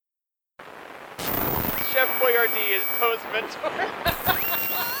Chef Boyardee is Poe's mentor.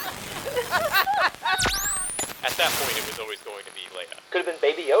 At that point, it was always going to be Leia. Could have been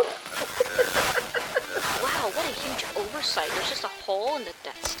Baby Yoda. Wow, what a huge oversight. There's just a hole in the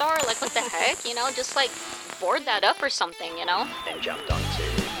Death Star. Like, what the heck? You know, just like board that up or something, you know? Then jumped onto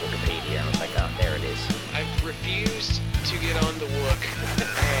Wikipedia and was like, oh, there it is. I've refused to get on the Wook,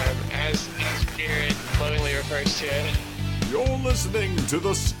 as Jared lovingly refers to it. You're listening to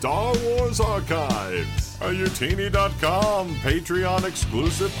the Star Wars Archives, a Youtini.com Patreon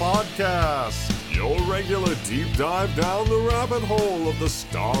exclusive podcast. Your regular deep dive down the rabbit hole of the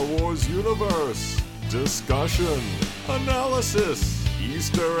Star Wars universe. Discussion, analysis,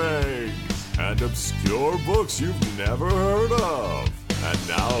 Easter eggs, and obscure books you've never heard of. And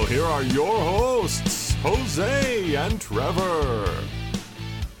now here are your hosts, Jose and Trevor.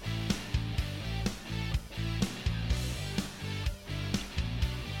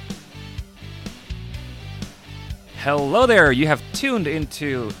 Hello there, you have tuned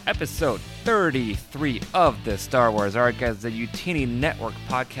into episode 33 of the Star Wars Archives, the Youtini Network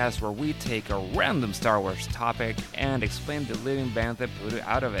podcast where we take a random Star Wars topic and explain the living band that put it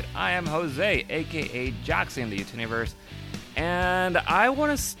out of it. I am Jose, aka Jaxie in the Youtiniverse, and I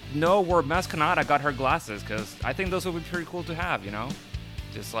want to know where Mascanada got her glasses, because I think those would be pretty cool to have, you know?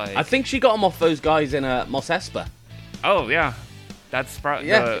 Just like... I think she got them off those guys in Mos Espa. Oh, yeah. That's probably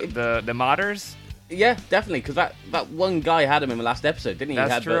the modders? Yeah, definitely, because that one guy had them in the last episode, didn't he?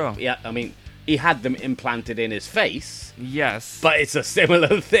 That's true. Yeah, I mean, he had them implanted in his face. Yes. But it's a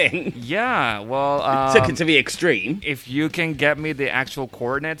similar thing. Yeah, well... took it to the extreme. If you can get me the actual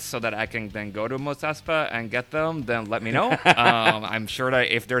coordinates so that I can then go to Mos Espa and get them, then let me know. I'm sure that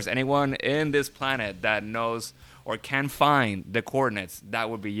if there's anyone in this planet that knows or can find the coordinates, that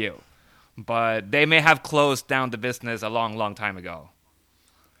would be you. But they may have closed down the business a long, long time ago.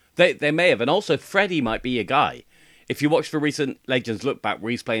 They may have, and also Freddy might be a guy. If you watch the recent Legends Look Back where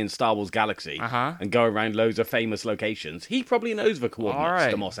he's playing Star Wars Galaxy and go around loads of famous locations, he probably knows the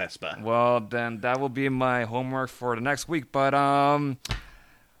coordinates to Mos Espa. Well, then that will be my homework for the next week. But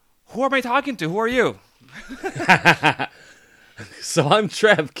who am I talking to? Who are you? So I'm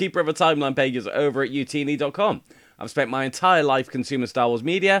Trev, keeper of the timeline pages over at Youtini.com. I've spent my entire life consuming Star Wars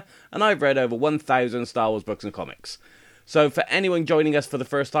media, and I've read over 1,000 Star Wars books and comics. So for anyone joining us for the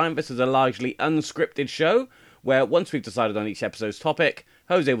first time, this is a largely unscripted show, where once we've decided on each episode's topic,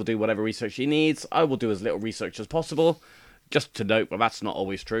 Jose will do whatever research he needs, I will do as little research as possible. Just to note, well, that's not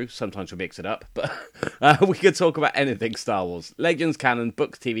always true, sometimes we mix it up, but we could talk about anything Star Wars. Legends, canon,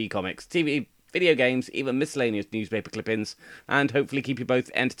 books, TV, comics, TV, video games, even miscellaneous newspaper clippings, and hopefully keep you both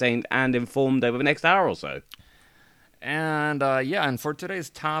entertained and informed over the next hour or so. And and for today's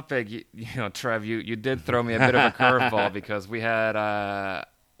topic, you know, Trev, you did throw me a bit of a curveball because we had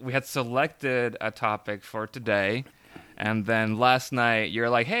selected a topic for today, and then last night you're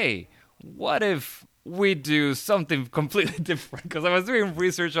like, hey, what if we do something completely different? Because I was doing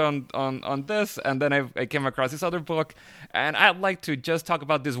research on this, and then I came across this other book, and I'd like to just talk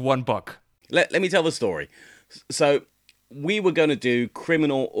about this one book. Let me tell the story. So we were going to do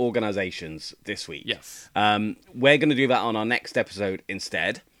criminal organizations this week. Yes. We're going to do that on our next episode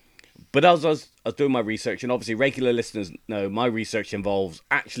instead. But as I was doing my research, and obviously regular listeners know my research involves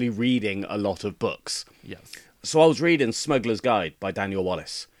actually reading a lot of books. Yes. So I was reading Smuggler's Guide by Daniel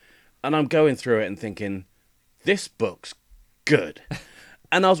Wallace. And I'm going through it and thinking, this book's good.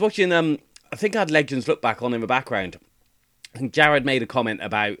 And I was watching, I think I had Legends Look Back on in the background. And Jared made a comment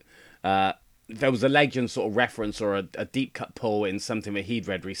about... there was a Legends sort of reference or a deep cut pull in something that he'd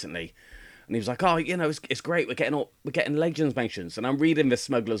read recently, and he was like, "Oh, you know, it's great. We're getting Legends mentions." And I'm reading the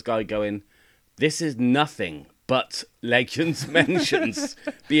Smuggler's Guide, going, "This is nothing but Legends mentions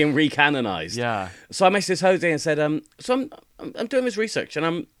being recanonized." Yeah. So I messaged Jose and said, "So I'm doing this research and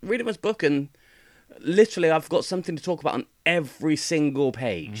I'm reading this book and literally I've got something to talk about on every single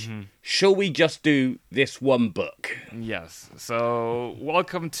page. Mm-hmm. Shall we just do this one book?" Yes. So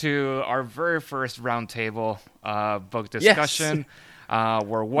welcome to our very first Roundtable book discussion,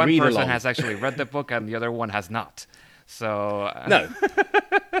 where one person has actually read the book and the other one has not. So no.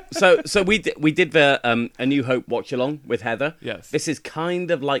 So we did the A New Hope watch along with Heather. Yes. This is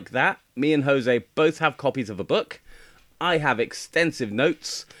kind of like that. Me and Jose both have copies of a book. I have extensive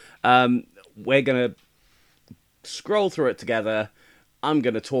notes. We're going to scroll through it together. I'm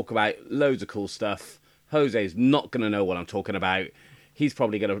going to talk about loads of cool stuff. Jose's not going to know what I'm talking about. He's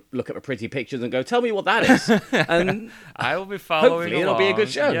probably going to look at the pretty pictures and go, "Tell me what that is." And I will be following hopefully along. It'll be a good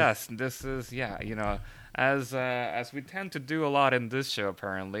show. Yes, this is, as we tend to do a lot in this show,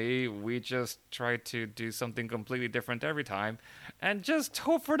 apparently, we just try to do something completely different every time and just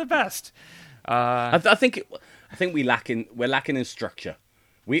hope for the best. I think we're lacking in structure.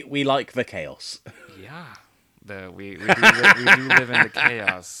 We like the chaos. Yeah, we do live in the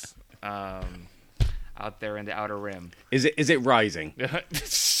chaos out there in the outer rim. Is it rising?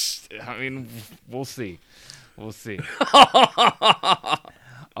 I mean, we'll see.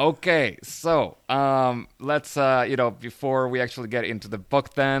 Okay, so let's before we actually get into the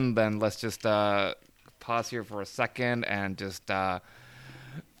book, then let's just pause here for a second and just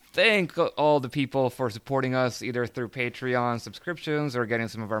thank all the people for supporting us either through Patreon subscriptions or getting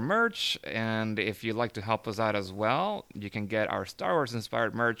some of our merch. And if you'd like to help us out as well, you can get our Star Wars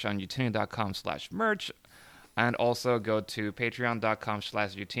inspired merch on utini.com/merch. And also go to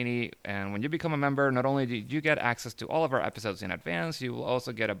patreon.com/utini. And when you become a member, not only do you get access to all of our episodes in advance, you will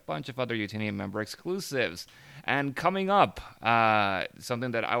also get a bunch of other Utini member exclusives. And coming up,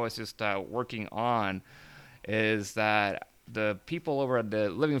 something that I was just working on is that the people over at the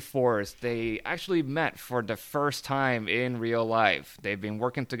Living Forest, they actually met for the first time in real life. They've been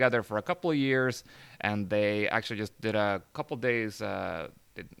working together for a couple of years, and they actually just did a couple days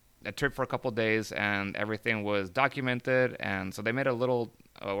a trip for a couple of days, and everything was documented. And so they made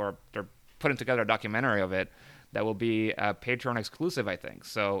they're putting together a documentary of it that will be a Patreon exclusive, I think.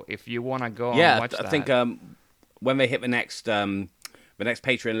 So if you want to go and watch that. I think when they hit the next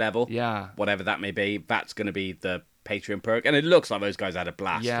Patreon level, whatever that may be, that's going to be the Patreon perk. And it looks like those guys had a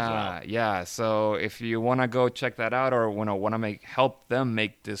blast as well. Yeah. So if you want to go check that out or want to help them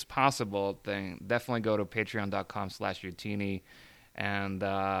make this possible, then definitely go to patreon.com/utini. And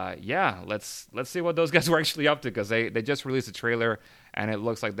let's see what those guys were actually up to, because they just released a trailer and it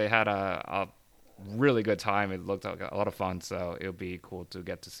looks like they had a really good time. It looked like a lot of fun, so it would be cool to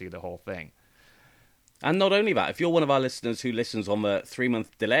get to see the whole thing. And not only that, if you're one of our listeners who listens on the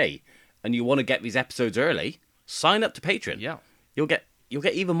 3-month delay and you want to get these episodes early, sign up to Patreon. Yeah, you'll get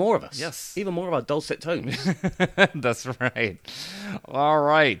even more of us. Yes, even more of our dulcet tones. That's right. All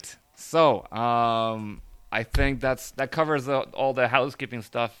right, so I think that covers all the housekeeping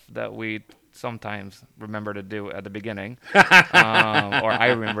stuff that we sometimes remember to do at the beginning, or I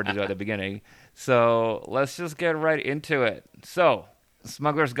remember to do at the beginning. So let's just get right into it. So,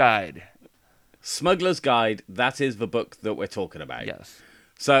 Smuggler's Guide. Smuggler's Guide, that is the book that we're talking about. Yes.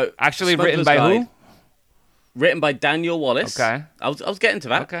 So, actually written by who? Written by Daniel Wallace. Okay. I was getting to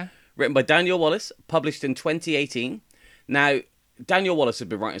that. Okay. Written by Daniel Wallace, published in 2018. Now, Daniel Wallace had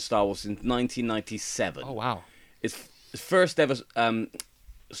been writing Star Wars since 1997. Oh, wow. His first ever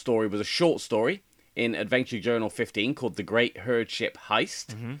story was a short story in Adventure Journal 15 called The Great Herd Ship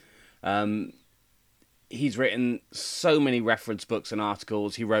Heist. Mm-hmm. He's written so many reference books and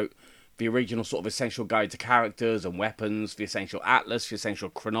articles. He wrote the original sort of Essential Guide to Characters and Weapons, the Essential Atlas, the Essential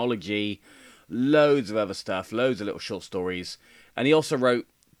Chronology, loads of other stuff, loads of little short stories. And he also wrote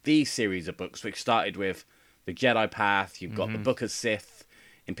these series of books, which started with The Jedi Path, you've got The Book of Sith,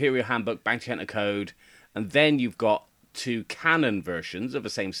 Imperial Handbook, Bounty Hunter Code, and then you've got 2 canon versions of the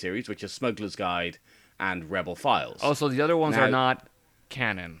same series, which are Smuggler's Guide and Rebel Files. Oh, so the other ones are not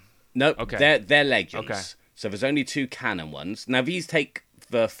canon? No, okay. They're legends. Okay. So there's only 2 canon ones. Now, these take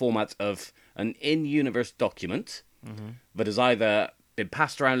the format of an in-universe document that has either been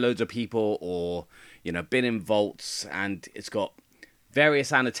passed around loads of people or, been in vaults, and it's got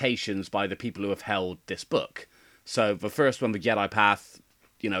various annotations by the people who have held this book. So the first one, The Jedi Path,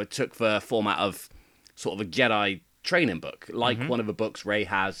 it took the format of sort of a Jedi training book, like one of the books Rey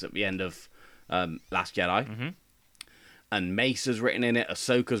has at the end of Last Jedi. Mm-hmm. And Mace has written in it,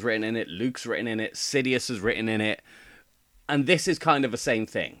 Ahsoka's written in it, Luke's written in it, Sidious has written in it. And this is kind of the same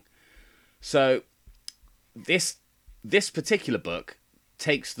thing. So this particular book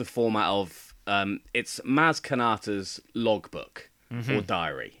takes the format of, it's Maz Kanata's logbook or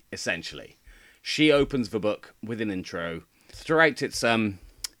diary, essentially. She opens the book with an intro. Throughout its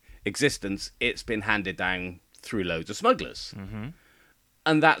existence, it's been handed down through loads of smugglers. Mm-hmm.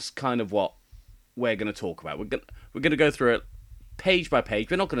 And that's kind of what we're going to talk about. We're going to go through it page by page.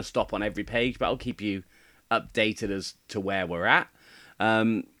 We're not going to stop on every page, but I'll keep you updated as to where we're at.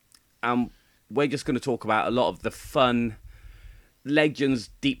 And we're just going to talk about a lot of the fun Legends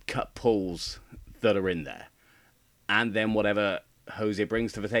deep cut pulls that are in there. And then whatever Jose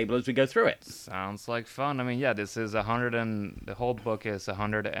brings to the table as we go through it. Sounds like fun. I mean, yeah, this is the whole book is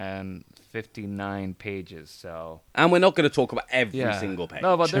 159 pages. So, and we're not going to talk about every single page.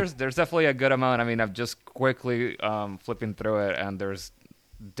 No, but there's definitely a good amount. I mean, I'm just quickly flipping through it, and there's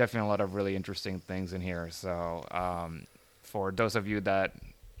definitely a lot of really interesting things in here. So, for those of you that,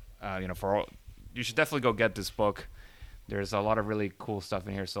 you should definitely go get this book. there's a lot of really cool stuff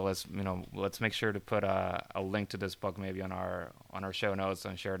in here. So let's make sure to put a link to this book maybe on our show notes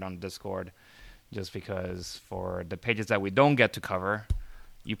and share it on Discord, just because for the pages that we don't get to cover,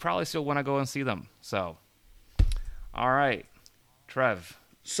 you probably still want to go and see them. So, all right, Trev.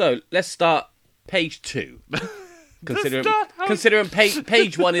 So let's start page 2. Considering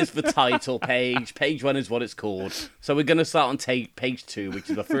page 1 is the title page, page 1 is what it's called. So we're going to start on page 2, which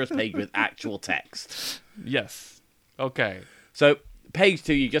is the first page with actual text. Yes. Okay. So page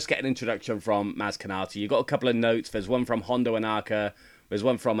 2, you just get an introduction from Maz Kanata. You got a couple of notes. There's one from Hondo Inaka. There's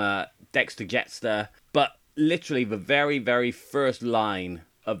one from Dexter Jetster. But literally the very, very first line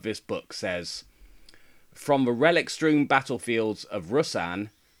of this book says, "From the relic-strewn battlefields of Rusan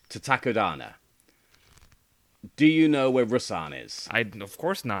to Takodana. Do you know where Rusan is?" Of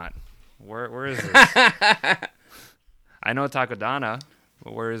course not. Where is this? I know Takodana,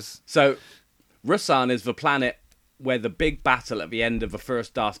 but where is... So, Rusan is the planet where the big battle at the end of the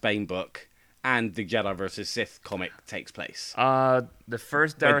first Darth Bane book and the Jedi vs. Sith comic takes place. The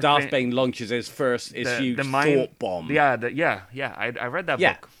first where Darth Bane launches his huge thought bomb. Yeah, I read that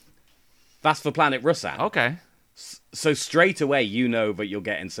book. That's the planet Rusan. Okay. So straight away, you know that you're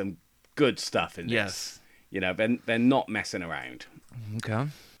getting some good stuff in this. Yes. You know, they're not messing around. Okay.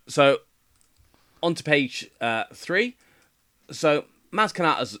 So, on to page 3. So, Maz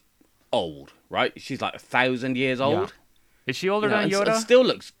Kanata's old, right? She's like 1,000 years old. Yeah. Is she older than Yoda? And still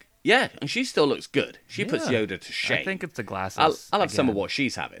looks... Yeah, and she still looks good. She puts Yoda to shame. I think it's the glasses. I'll have some of what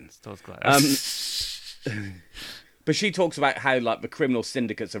she's having. It's those glasses. But she talks about how like the criminal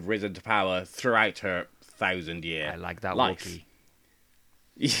syndicates have risen to power throughout her 1,000-year I like that life.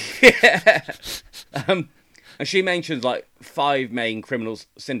 Wookiee. Yeah. And she mentions like 5 main criminal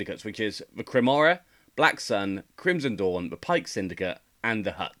syndicates, which is the Cremora, Black Sun, Crimson Dawn, the Pike Syndicate, and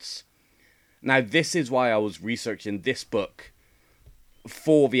the Hutts. Now, this is why I was researching this book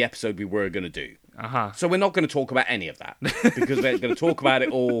for the episode we were going to do. Uh-huh. So we're not going to talk about any of that, because we're going to talk about it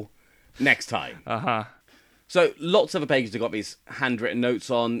all next time. Uh-huh. So lots of the pages have got these handwritten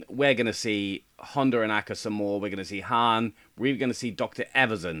notes on. We're going to see Hondo and Aka some more. We're going to see Han. We're even going to see Dr.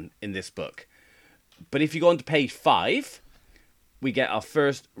 Everson in this book. But if you go on to page 5, we get our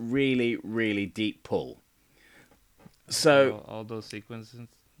first really, really deep pull. So all those sequences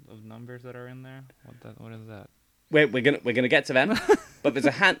of numbers that are in there. What is that? We're gonna get to them. But there's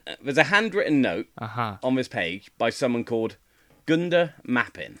a handwritten note on this page by someone called Gunda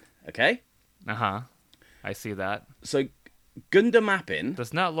Mappin. Okay. I see that. So Gunda Mappin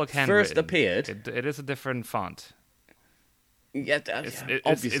does not look handwritten. First appeared. It is a different font. Yeah,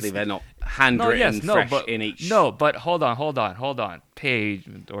 obviously they're not handwritten fresh in each. No, but hold on. Page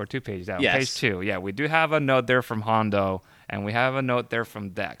or 2 pages down. Yes. Page 2. Yeah, we do have a note there from Hondo, and we have a note there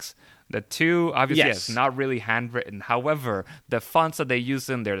from Dex. The 2, obviously, yes, not really handwritten. However, the fonts that they use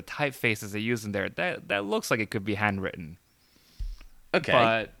in there, the typefaces they use in there, that looks like it could be handwritten. Okay.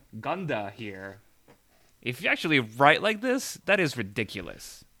 But Gunda here, if you actually write like this, that is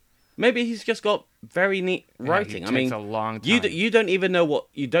ridiculous. Maybe he's just got very neat writing. I mean, a long time. You don't even know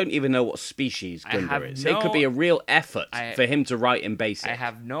what species Gunda is. It could be a real effort for him to write in basic. I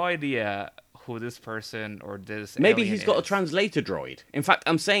have no idea who this person or this. Maybe he's got is. A translator droid. In fact,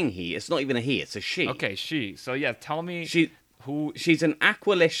 I'm saying he. It's not even a he. It's a she. Okay, she. So yeah, tell me who. She's an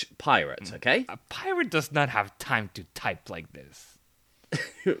Aqualish pirate. Okay. A pirate does not have time to type like this.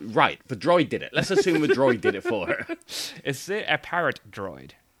 Right, the droid did it. Let's assume the droid did it for her. Is it a parrot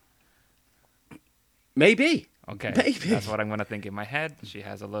droid? Maybe. Okay, maybe. That's what I'm going to think in my head. She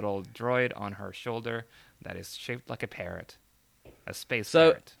has a little droid on her shoulder that is shaped like a parrot. A space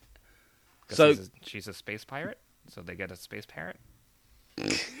parrot. So she's a space pirate, so they get a space parrot.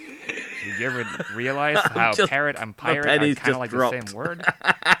 Did you ever realize how parrot and pirate are kind of like the same word?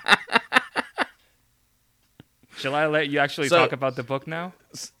 Shall I let you actually talk about the book now?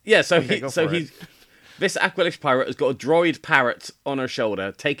 Yeah, he's this Aqualish pirate has got a droid parrot on her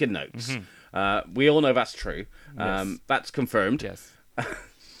shoulder taking notes. Mm-hmm. We all know that's true. Yes. That's confirmed. Yes.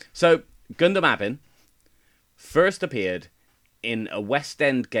 So Gundam Abin first appeared in a West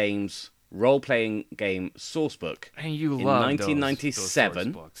End Games role-playing game sourcebook and you in love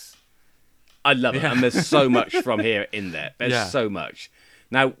 1997. Those books. I love it, and there's so much from here in there. There's so much.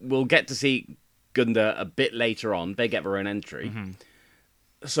 Now we'll get to see Gunda a bit later on. They get their own entry. Mm-hmm.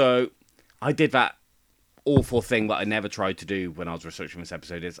 So I did that awful thing that I never tried to do when I was researching this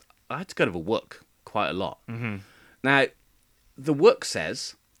episode. Is I had to go to the Wook quite a lot. Mm-hmm. Now the Wook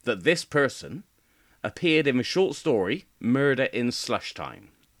says that this person appeared in the short story Murder in Slush Time.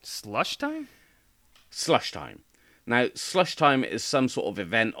 Slush Time? Slush Time. Now, Slush Time is some sort of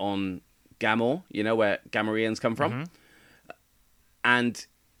event on Gamor, you know, where Gamorreans come from. Mm-hmm. and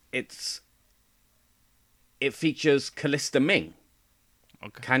it features Callista Ming.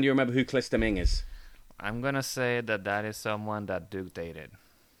 Okay. Can you remember who Callista Ming is? I'm gonna say that is someone that Duke dated.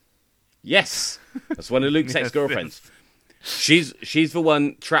 Yes, that's one of Luke's Yes, ex-girlfriends. She's the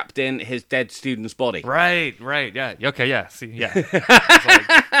one trapped in his dead student's body. Right, yeah. Okay, yeah. See, yeah. It's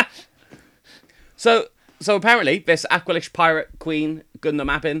like, So apparently, this Aqualish pirate queen Gundam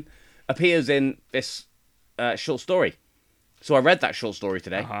Abin appears in this short story. So I read that short story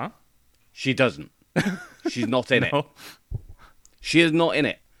today. uh-huh. She doesn't. She's not in it. No. She is not in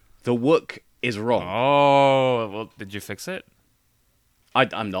it. The Wook is wrong. Oh, well, did you fix it?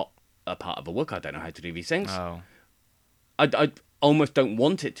 I'm not a part of a Wook. I don't know how to do these things. Oh. I almost don't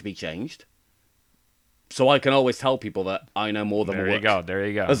want it to be changed. So I can always tell people that I know more than a Wook. There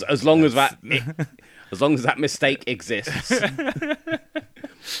you go. As long as that as long as that mistake exists,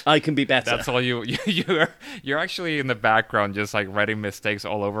 I can be better. That's all you're actually in the background just like writing mistakes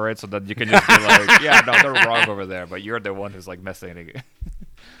all over it so that you can just be like, yeah, no, they're wrong over there, but you're the one who's like messing it.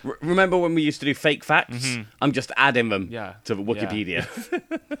 Remember when we used to do fake facts? Mm-hmm. I'm just adding them to Wikipedia.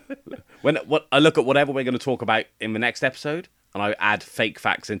 When I look at whatever we're going to talk about in the next episode, and I add fake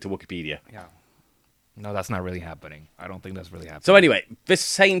facts into Wikipedia. Yeah. No, that's not really happening. I don't think that's really happening. So anyway, this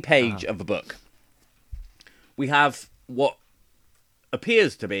same page of the book, we have what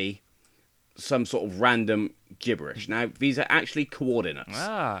appears to be some sort of random gibberish. Now, these are actually coordinates.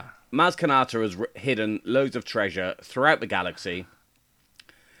 Maz Kanata has hidden loads of treasure throughout the galaxy,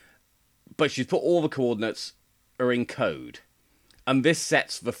 but she's put all the coordinates are in code. And this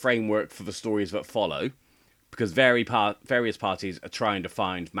sets the framework for the stories that follow, because various parties are trying to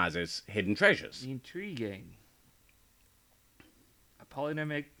find Maz's hidden treasures. Intriguing. A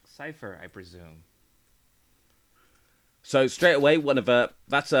polynomic cipher, I presume. So straight away,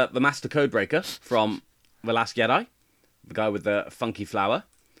 that's the Master Codebreaker from The Last Jedi, the guy with the funky flower.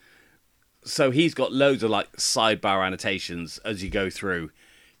 So he's got loads of like sidebar annotations as you go through.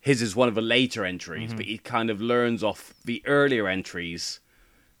 His is one of the later entries, but he kind of learns off the earlier entries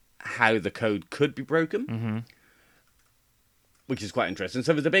how the code could be broken, which is quite interesting.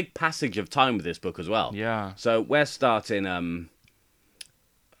 So there's a big passage of time with this book as well. Yeah. So we're starting.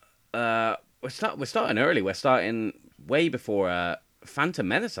 We're starting early. We're starting way before Phantom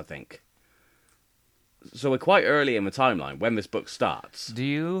Menace, I think. So we're quite early in the timeline when this book starts.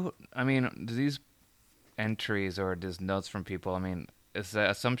 Do these entries or these notes from people, it's the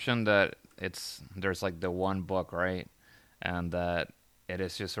assumption that there's like the one book, right? And that it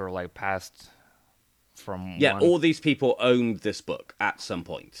is just sort of like passed from all these people owned this book at some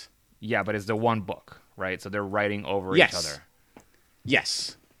point. Yeah, but it's the one book, right? So they're writing over each other.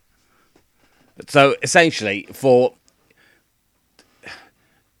 Yes. So essentially,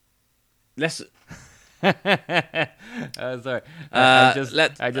 let's... Sorry. I just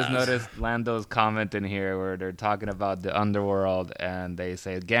noticed Lando's comment in here where they're talking about the underworld and they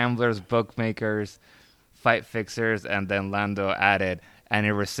say gamblers, bookmakers, fight fixers, and then Lando added an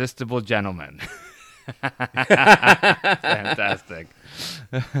irresistible gentleman. Fantastic.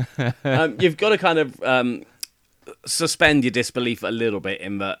 You've got to kind of suspend your disbelief a little bit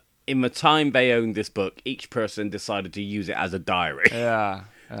in the time they owned this book, each person decided to use it as a diary. Yeah.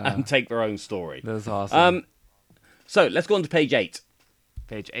 And take their own story. That's awesome. So let's go on to page 8.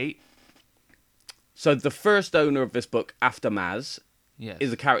 Page 8? So the first owner of this book after Maz Yes.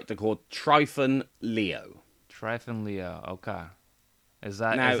 is a character called Tryphon Leo. Tryphon Leo, okay. Is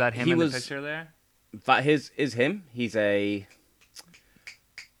that him in the picture there? That is him. He's a...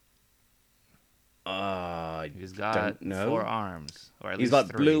 He's got 4 arms. Or at he's least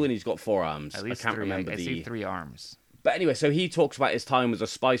like 3. blue and he's got 4 arms. At least I can't 3. remember I see 3 arms. But anyway, so he talks about his time as a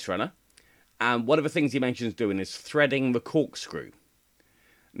spice runner. And one of the things he mentions doing is threading the corkscrew.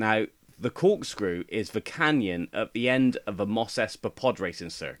 Now, the corkscrew is the canyon at the end of the Mos Espa pod racing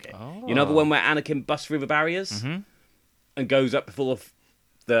circuit. Oh. You know the one where Anakin busts through the barriers and goes up before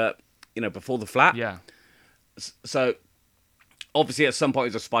the flat? Yeah. So, obviously at some point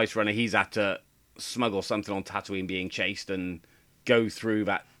as a spice runner, he's had to smuggle something on Tatooine being chased and go through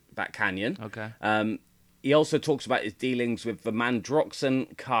that canyon. Okay. He also talks about his dealings with the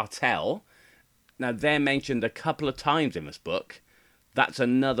Mandroxan cartel. Now, they're mentioned a couple of times in this book. That's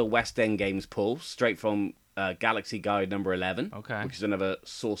another West End Games pull, straight from Galaxy Guide number 11, which is another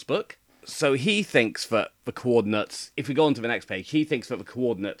source book. So he thinks that the coordinates, if we go on to the next page, he thinks that the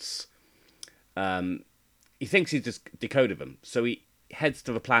coordinates, he thinks he's just decoded them. So he heads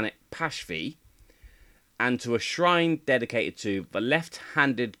to the planet Pashvi and to a shrine dedicated to the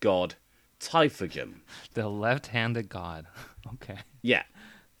left-handed god Typhagum. The left-handed god. Okay. Yeah.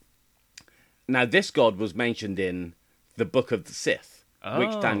 Now, this god was mentioned in the Book of the Sith, which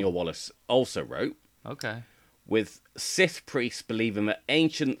Oh. Daniel Wallace also wrote, Okay. with Sith priests believing that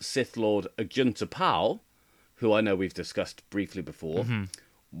ancient Sith Lord Ajunta Pal, who I know we've discussed briefly before,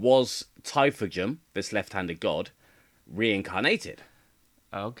 was Typhagum, this left-handed god, reincarnated.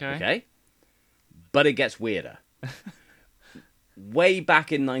 Okay. Okay? But it gets weirder. Way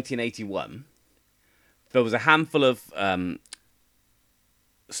back in 1981, there was a handful of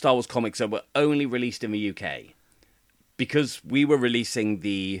Star Wars comics that were only released in the UK. Because we were releasing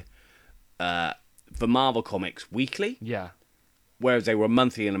the Marvel comics weekly, Yeah. whereas they were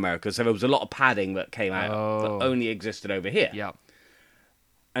monthly in America. So there was a lot of padding that came out Oh. that only existed over here. Yeah.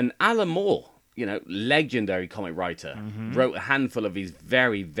 And Alan Moore, legendary comic writer, wrote a handful of these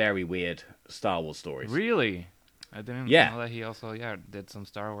very, very weird Star Wars stories. Really? I didn't Yeah. know that he also did some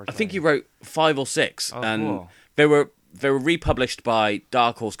Star Wars. I think he wrote 5 or 6, Oh, and cool. they were republished by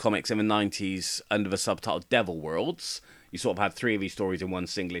Dark Horse Comics in the 90s under the subtitle Devil Worlds. You sort of had 3 of these stories in one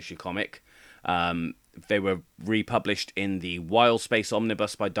single issue comic. They were republished in the Wild Space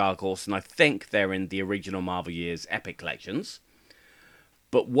Omnibus by Dark Horse, and I think they're in the original Marvel Years Epic Collections.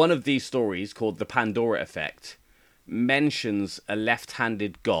 But one of these stories, called The Pandora Effect, mentions a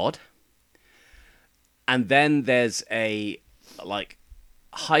left-handed god. And then there's a,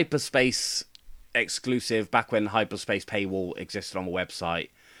 hyperspace exclusive, back when hyperspace paywall existed on the website,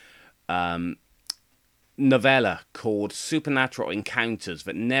 novella called Supernatural Encounters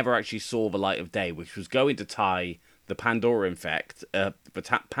that never actually saw the light of day, which was going to tie the Pandora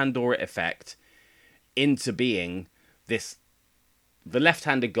effect into being this. The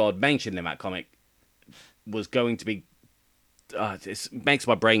left-handed god mentioned in that comic was going to be. It makes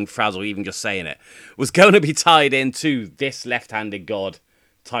my brain frazzle even just saying it. Was going to be tied into this left-handed god,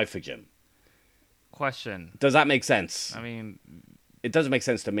 Typhagum. Question. Does that make sense? I mean, It doesn't make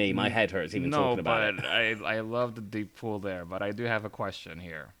sense to me. My head hurts even talking about but it. I love the deep pool there. But I do have a question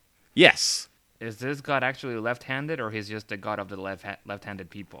here. Yes. Is this god actually left-handed, or he's just the god of the left-handed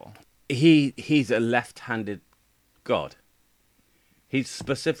people? He's a left-handed god. He's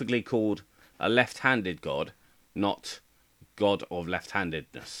specifically called a left-handed god, not god of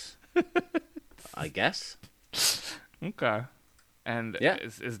left-handedness. I guess. Okay. And Yeah.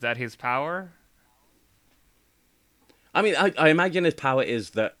 is that his power? I mean, I imagine his power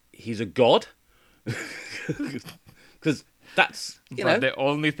is that he's a god. Because that's, But the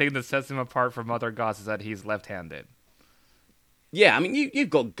only thing that sets him apart from other gods is that he's left-handed. Yeah, I mean, you've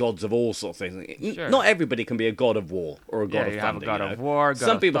got gods of all sorts of things. Sure. Not everybody can be a god of war or a god of you thunder. have a god you of know? war. God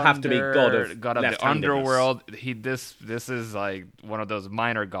Some of people have to be thunder, god of the left-handedness. underworld. This is like one of those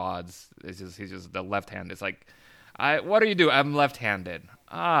minor gods. He's just the left hand. It's like, what do you do? I'm left-handed.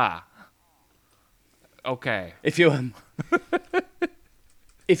 Okay. If you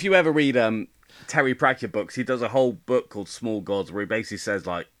if you ever read Terry Pratchett books, he does a whole book called Small Gods, where he basically says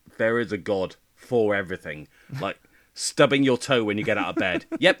there is a god for everything, stubbing your toe when you get out of bed.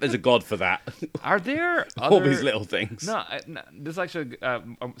 Yep, there's a god for that. Are there All other... these little things. No, this is actually a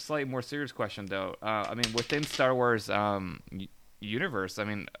slightly more serious question, though. I mean, within Star Wars universe, I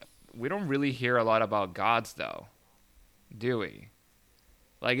mean, we don't really hear a lot about gods, though, do we?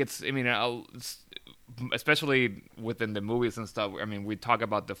 Especially within the movies and stuff. I mean, we talk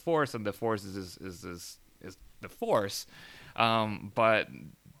about the Force, and the Force is the Force, but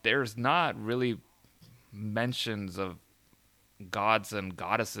there's not really mentions of gods and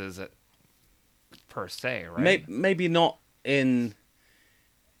goddesses per se, right? Maybe not in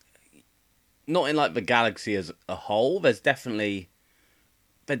the galaxy as a whole. There's definitely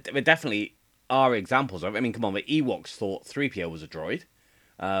there definitely are examples of it. I mean, come on, the Ewoks thought 3PO was a droid.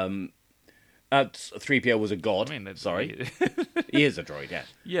 3PO was a god. I mean, sorry, he is a droid. Yeah.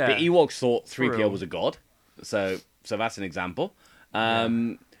 Yeah. The Ewoks thought 3PO True. was a god. So that's an example.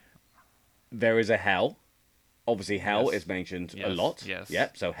 There is a hell. Obviously, hell Yes. is mentioned a Yes, lot. yes.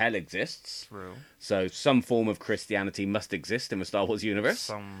 Yep. So hell exists. True. So some form of Christianity must exist in the Star Wars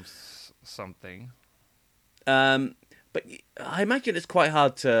universe. Something. But I imagine it's quite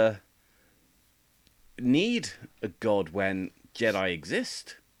hard to need a god when Jedi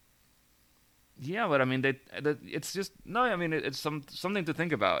exist. Yeah, but I mean, it's just no. I mean, it's something to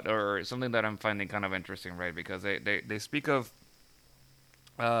think about, or something that I'm finding kind of interesting, right? Because they speak of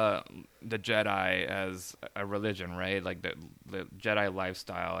the Jedi as a religion, right? Like the Jedi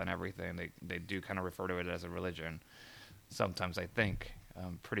lifestyle and everything. They do kind of refer to it as a religion. Sometimes I think.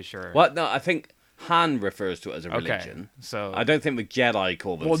 I'm pretty sure. Well, no, I think Han refers to it as a Okay, religion. so I don't think the Jedi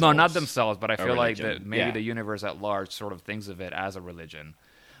call well, themselves. no, not themselves, but I a feel like religion. that maybe Yeah. the universe at large sort of thinks of it as a religion.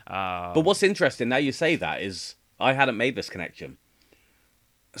 But what's interesting, now you say that, is I hadn't made this connection.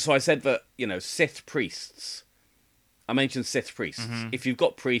 So I said that, Sith priests, I mentioned Sith priests. If you've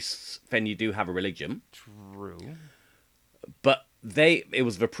got priests, then you do have a religion. True. But it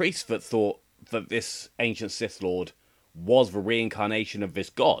was the priests that thought that this ancient Sith Lord was the reincarnation of this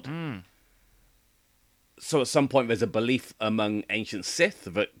god. So at some point there's a belief among ancient Sith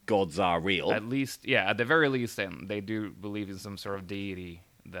that gods are real. At least, yeah, at the very least, then they do believe in some sort of deity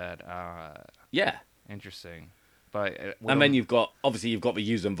that. Yeah. Interesting. But and then you've got the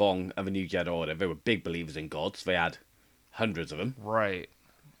Yuuzhan Vong and the New Jedi Order. They were big believers in gods. They had hundreds of them. Right.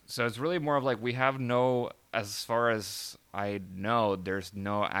 So it's really more of like we have no, as far as I know, there's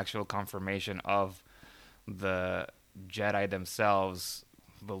no actual confirmation of the Jedi themselves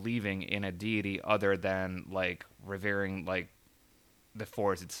believing in a deity other than like revering like the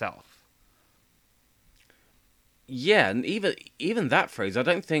Force itself. Yeah, and even that phrase,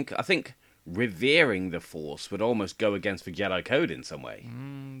 I think revering the Force would almost go against the Jedi Code in some way.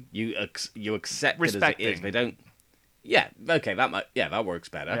 You accept it as it is. They don't. Yeah. Okay. That works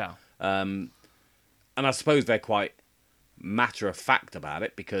better. Yeah. And I suppose they're quite matter of fact about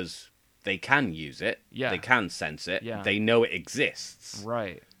it because they can use it. Yeah. They can sense it. Yeah. They know it exists.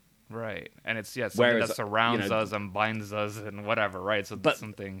 Right. And it's something Whereas, that surrounds us and binds us and whatever, right? So but,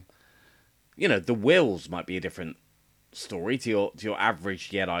 something. The wills might be a different story to your average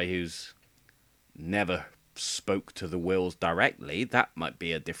Jedi who's never spoke to the wills directly. That might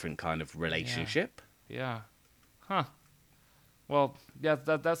be a different kind of relationship. Yeah. Huh. Well, yeah,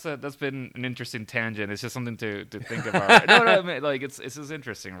 that's been an interesting tangent. It's just something to think about. No, I mean, like it's just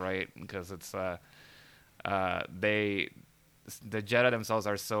interesting, right? Because it's the Jedi themselves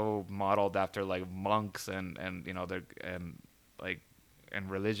are so modeled after like monks and they're and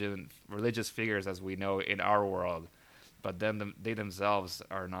religious figures as we know in our world, but then they themselves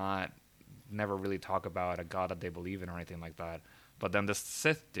are never really talk about a god that they believe in or anything like that. But then the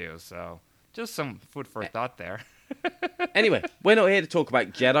Sith do. So just some food for thought there. Anyway, we're not here to talk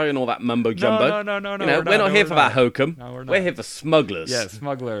about Jedi and all that mumbo jumbo. No. We're not here for that hokum. No, we're not. We're here for smugglers. Yeah,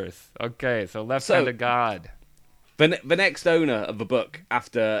 smugglers. Okay, so left-handed god. The next owner of the book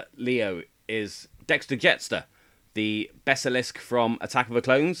after Leo is Dexter Jettster, the basilisk from Attack of the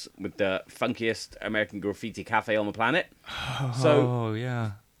Clones with the funkiest American graffiti cafe on the planet. Oh,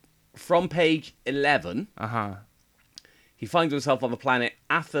 yeah. From page 11, Uh-huh. he finds himself on the planet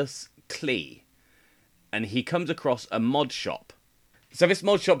Athos Klee, and he comes across a mod shop. So this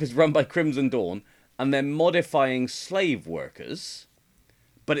mod shop is run by Crimson Dawn, and they're modifying slave workers,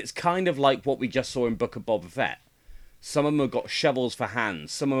 but it's kind of like what we just saw in Book of Boba Fett. Some of them have got shovels for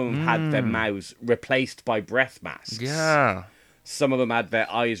hands. Some of them had their mouths replaced by breath masks. Yeah. Some of them had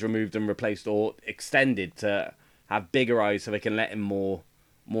their eyes removed and replaced or extended to have bigger eyes so they can let in more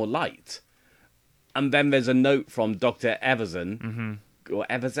light. And then there's a note from Dr. Everson, or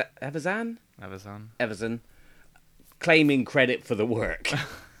Everson, claiming credit for the work.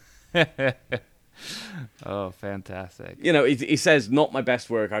 Oh, fantastic. He says, not my best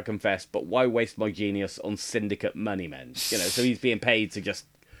work, I confess, but why waste my genius on syndicate money men? So he's being paid to just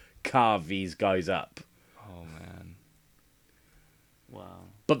carve these guys up. Oh, man. Wow.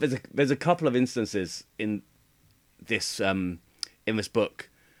 But there's a couple of instances in this book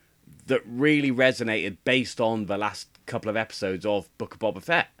that really resonated based on the last couple of episodes of Book of Boba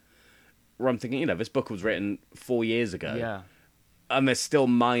Fett. Where I'm thinking, this book was written 4 years ago. Yeah. And they're still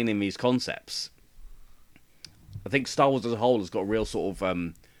mining these concepts. I think Star Wars as a whole has got a real sort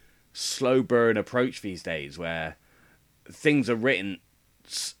of slow burn approach these days where things are written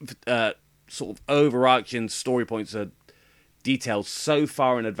sort of overarching story points are detailed so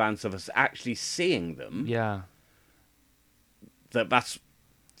far in advance of us actually seeing them. Yeah. That's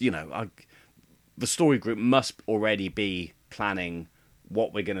the story group must already be planning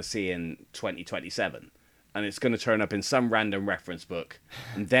what we're going to see in 2027. And it's going to turn up in some random reference book,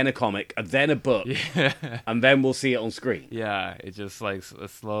 and then a comic, and then a book, and then we'll see it on screen. Yeah, it's just like a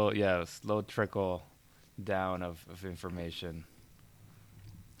slow trickle down of information.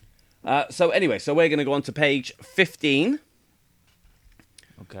 So we're going to go on to page 15.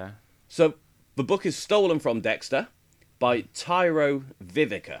 Okay. So the book is stolen from Dexter by Tyro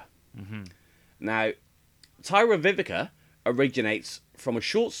Vivica. Mm-hmm. Now, Tyro Vivica originates from a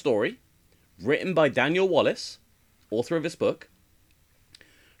short story written by Daniel Wallace, author of this book,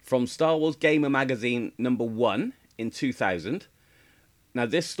 from Star Wars Gamer Magazine #1 in 2000. Now,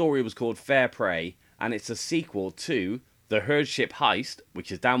 this story was called Fair Prey, and it's a sequel to The Herd Ship Heist,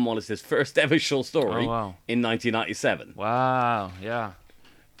 which is Dan Wallace's first ever short story in 1997. Wow, yeah.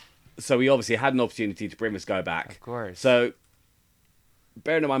 So he obviously had an opportunity to bring this guy back. Of course. So,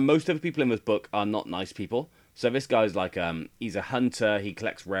 bearing in mind, most of the people in this book are not nice people. So this guy's like, he's a hunter, he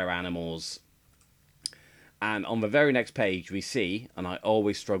collects rare animals. And on the very next page, we see, and I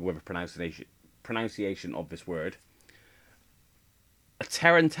always struggle with the pronunciation of this word, a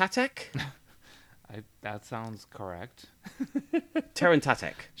Terentatek? That sounds correct.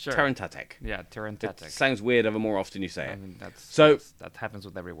 Terentatek. Sure. Terentatek. Yeah, It Terentatek. sounds weirder the more often you say it. I mean, that happens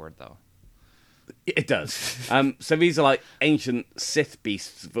with every word, though. It does. So these are like ancient Sith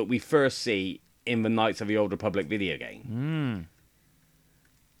beasts that we first see in the Knights of the Old Republic video game.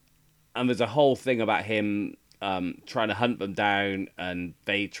 And there's a whole thing about him trying to hunt them down, and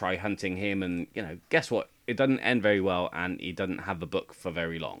they try hunting him, and, you know, guess what? It doesn't end very well, and he doesn't have the book for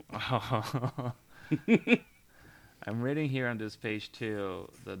very long. I'm reading here on this page, too,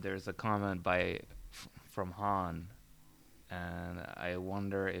 that there's a comment from Han, and I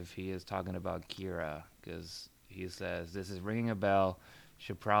wonder if he is talking about Kira, because he says, this is ringing a bell,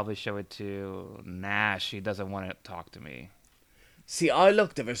 should probably show it to Nash, he doesn't want to talk to me. See, I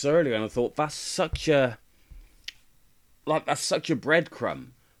looked at this earlier and I thought that's such a breadcrumb,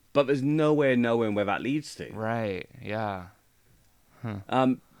 but there's nowhere knowing where that leads to. Right, yeah.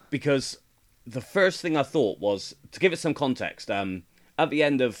 Because the first thing I thought was, to give it some context, at the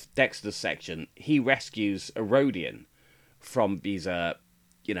end of Dexter's section, he rescues a Rhodian from these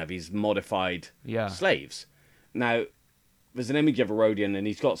modified slaves. Now, there's an image of a Rhodian, and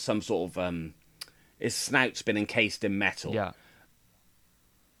he's got some sort of his snout's been encased in metal. Yeah.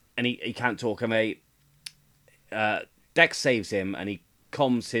 And he can't talk. And Dex saves him, and he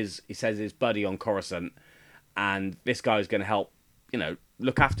comms his buddy on Coruscant, and this guy's going to help,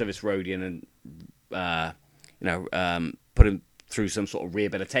 look after this Rhodian and, put him through some sort of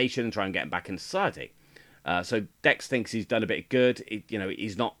rehabilitation and try and get him back in society. So Dex thinks he's done a bit of good.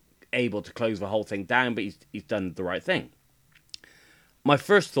 He's not able to close the whole thing down, but he's done the right thing. My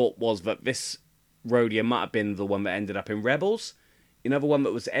first thought was that this Rhodian might have been the one that ended up in Rebels. You know, the one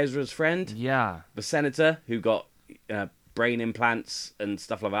that was Ezra's friend? Yeah. The senator who got brain implants and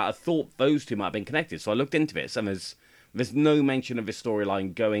stuff like that. I thought those two might have been connected. So I looked into this, and there's no mention of this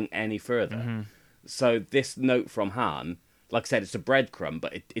storyline going any further. Mm-hmm. So this note from Han, like I said, it's a breadcrumb,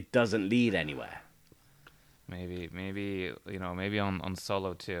 but it doesn't lead anywhere. Maybe on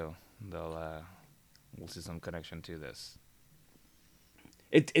Solo too, we'll see some connection to this.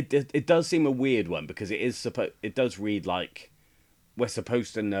 It does seem a weird one, because it does read like we're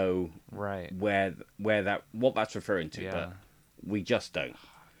supposed to know right what that's referring to, yeah. but we just don't.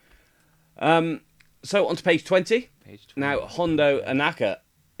 So on to page 20. Now Hondo Anaka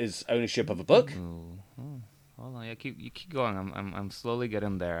is ownership of a book. Ooh. Hold on, you keep going. I'm slowly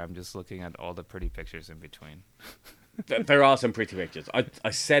getting there. I'm just looking at all the pretty pictures in between. There are some pretty pictures.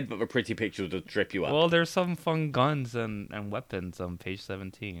 I said that the pretty pictures would trip you up. Well, there's some fun guns and weapons on page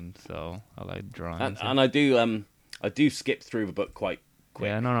 17, so I like drawings. And I do skip through the book quite quick.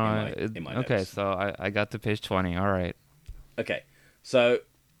 Yeah, no. In my okay, notes. so I got to page 20. All right. Okay, so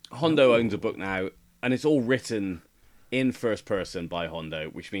Hondo owns a book now, and it's all written in first person by Hondo,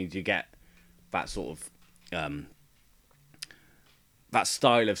 which means you get that sort of that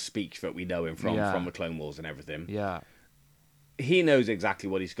style of speech that we know him from the Clone Wars and everything. Yeah. He knows exactly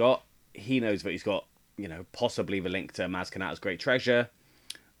what he's got. He knows that he's got, possibly the link to Maz Kanata's great treasure.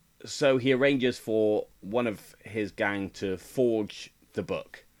 So he arranges for one of his gang to forge the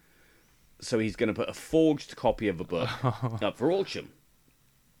book. So he's going to put a forged copy of the book up for auction.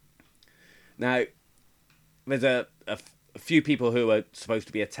 Now, there's a few people who are supposed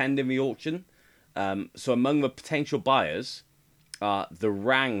to be attending the auction. So among the potential buyers are the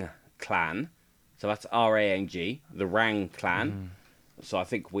Rang clan. So that's R-A-N-G, the Rang clan. So I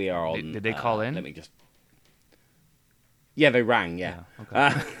think we are on... Did they call in? Let me just... Yeah, they rang, yeah.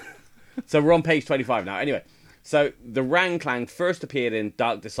 Okay. So we're on page 25 now. Anyway, so the Rang clan first appeared in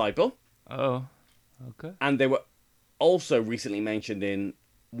Dark Disciple. Oh, okay. And they were also recently mentioned in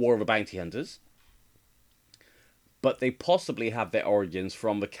War of the Bounty Hunters. But they possibly have their origins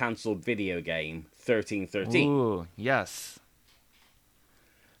from the cancelled video game 1313. Ooh, yes.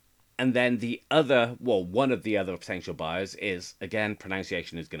 And then one of the other potential buyers is, again,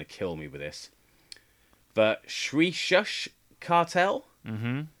 pronunciation is going to kill me with this, the Shri Shush Cartel.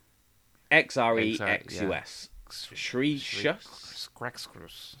 Mm-hmm. X-R-E-X-U-S. Shri Shush?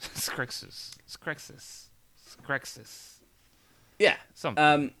 Skrexis. Yeah.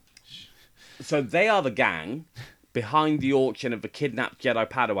 Something. So they are the gang behind the auction of the kidnapped Jedi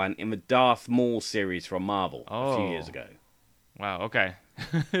Padawan in the Darth Maul series from Marvel a few years ago. Wow, okay.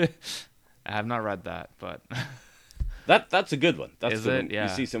 I have not read that, but... That's a good one. Is it? Yeah. You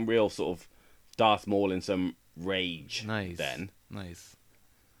see some real sort of Darth Maul in some rage. Nice. Then. Nice.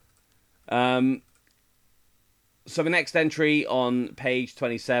 So the next entry on page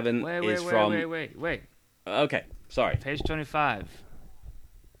 27 is from... Wait. Okay, sorry. Page 25.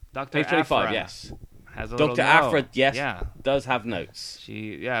 Dr. Page 25, Afra yes. has a little Dr. note. Afra, yes, Yeah. does have notes.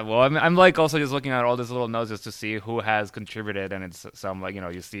 Well, I'm like also just looking at all these little notes just to see who has contributed, and it's some like,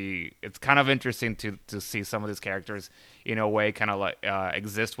 you see, it's kind of interesting to see some of these characters in a way kind of like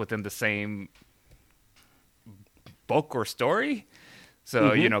exist within the same book or story.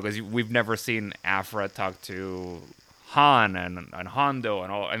 So because we've never seen Afra talk to Han and Hondo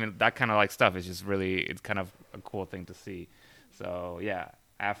and all. I mean, that kind of like stuff is just really, it's kind of a cool thing to see. So yeah.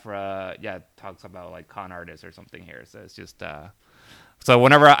 Afra, talks about like con artists or something here. So it's just, so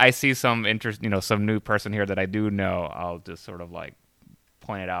whenever I see some interest, some new person here that I do know, I'll just sort of like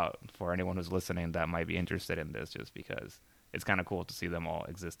point it out for anyone who's listening that might be interested in this, just because it's kind of cool to see them all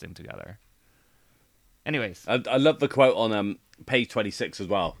existing together. Anyways. I love the quote on page 26 as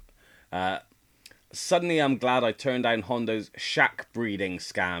well. Suddenly I'm glad I turned down Hondo's shack breeding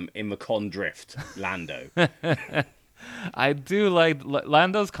scam in the Con Drift, Lando. I do like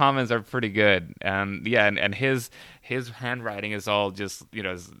Lando's comments are pretty good, and his handwriting is all just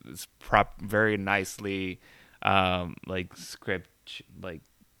it's very nicely like script, like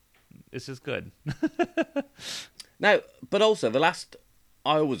it's just good. Now, but also the last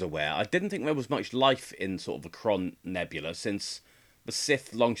I was aware, I didn't think there was much life in sort of the Kron Nebula, since the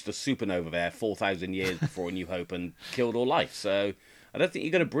Sith launched a supernova there 4,000 years before A New Hope and killed all life. So I don't think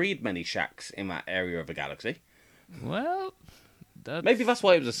you're going to breed many shacks in that area of the galaxy. Well, maybe that's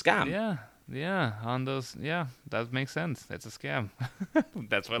why it was a scam. Yeah, on those, that makes sense. It's a scam.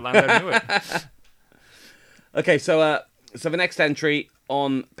 That's why Lando knew it. Okay, so the next entry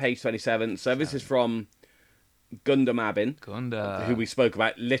on page 27. So this is from Gundam Abin, who we spoke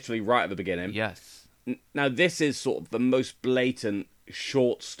about literally right at the beginning. Yes. Now, this is sort of the most blatant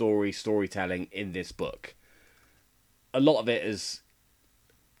short storytelling in this book. A lot of it is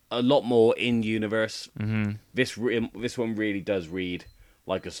a lot more in universe. Mm-hmm. This one really does read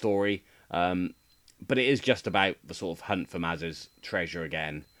like a story, but it is just about the sort of hunt for Maz's treasure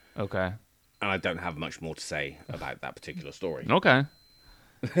again. Okay. And I don't have much more to say about that particular story. Okay.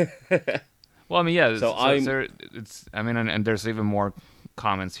 Well, I mean, yeah. So there's even more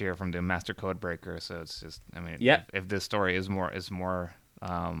comments here from the Master Codebreaker. So it's just, if this story is more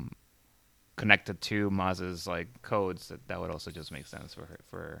connected to Maz's like codes, that would also just make sense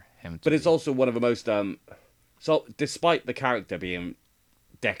for him. But it's also one of the most so despite the character being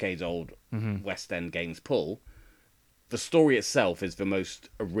decades old, West End games pull, the story itself is the most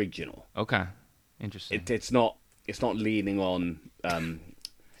original. Okay, interesting. It's not leaning on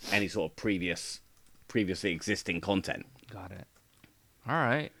any sort of previously existing content. Got it. All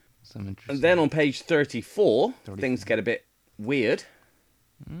right. Some interesting. And then on page 34, things get a bit weird.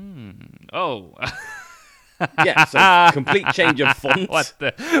 Oh. Yeah, so complete change of font.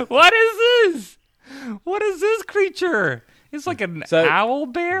 What is this? What is this creature? It's like an owl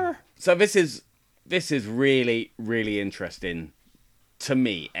bear? So this is really, really interesting to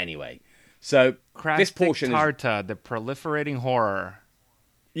me anyway. So this portion Tarta, the proliferating horror.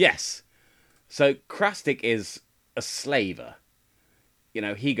 Yes. So Krastik is a slaver.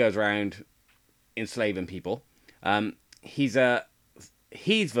 He goes around enslaving people. He's the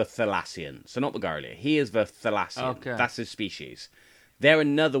Thalassian, so not the Garlier. He is the Thalassian. Okay. That's his species. They're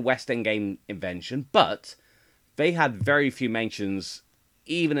another West End game invention, but they had very few mentions,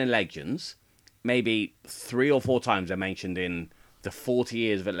 even in Legends. Maybe 3 or 4 times they're mentioned in the 40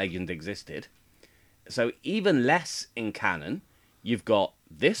 years that Legends existed. So even less in canon. You've got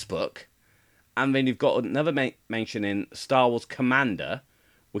this book, and then you've got another mention in Star Wars Commander,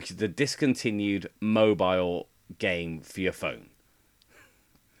 which is the discontinued mobile game for your phone.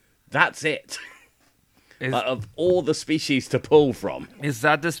 That's it. Of all the species to pull from. Is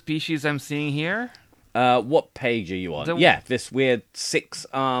that the species I'm seeing here? What page are you on? This weird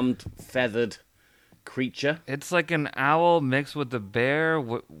 6-armed, feathered creature. It's like an owl mixed with a bear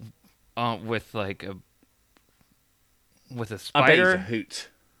with a spider. I bet he's a hoot.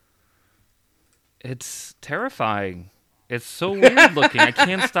 It's terrifying. It's so weird looking. I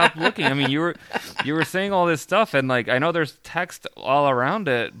can't stop looking. I mean, you were saying all this stuff, and like I know there's text all around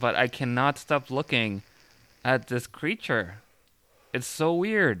it, but I cannot stop looking at this creature. It's so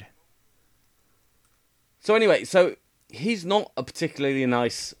weird. So anyway, he's not a particularly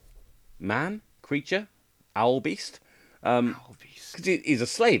nice creature, owl beast. Owl beast. Because he's a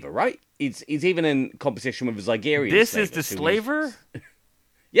slaver, right? He's even in competition with the Zygerian. This is the slaver?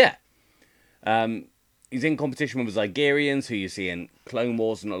 Yeah. He's in competition with the Zygerians, who you see in Clone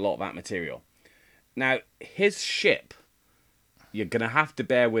Wars and a lot of that material. Now, his ship, you're going to have to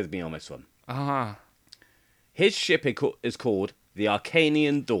bear with me on this one. Uh-huh. His ship is called the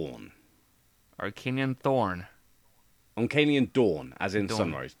Arcanian Dawn. Arcanian Thorn. Arcanian Dawn, as in Dawn.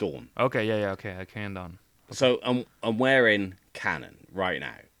 sunrise, dawn. Okay, yeah, okay. Arcanian Dawn. So I'm wearing canon right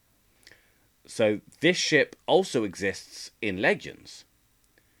now. So this ship also exists in Legends.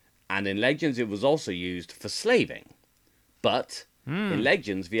 And in Legends it was also used for slaving. But in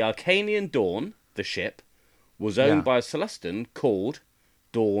Legends, the Arcanian Dawn, the ship, was owned by a Celestin called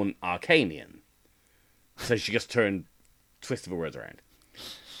Dawn Arcanian. So she just twisted the words around.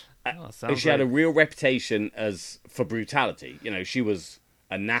 And she had a real reputation for brutality. You know, she was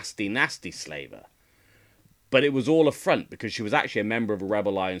a nasty, nasty slaver. But it was all a front because she was actually a member of a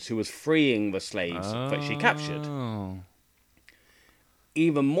rebel alliance who was freeing the slaves that she captured.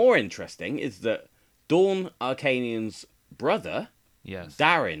 Even more interesting is that Dawn Arcanian's brother,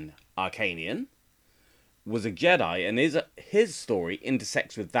 Darren Arcanian, was a Jedi, and his story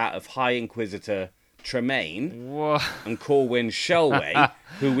intersects with that of High Inquisitor Tremaine and Corwin Shelway,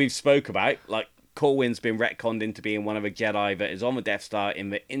 who we've spoke about. Like, Corwin's been retconned into being one of the Jedi that is on the Death Star in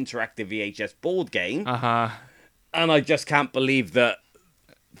the interactive VHS board game. And I just can't believe that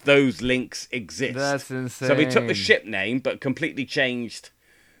those links exist. That's insane. So we took the ship name, but completely changed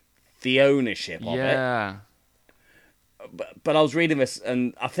the ownership of it. But I was reading this,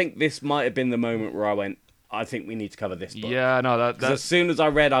 and I think this might have been the moment where I went, I think we need to cover this book. Yeah, no, that's... As soon as I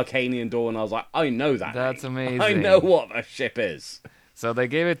read Arcanian Dawn, I was like, I know that That's name. amazing. I know what a ship is. So they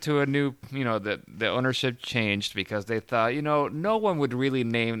gave it to a new, the ownership changed because they thought, no one would really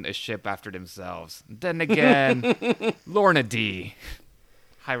name a ship after themselves. Then again, Lorna D.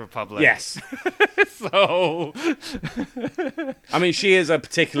 High Republic. Yes. So... I mean, she is a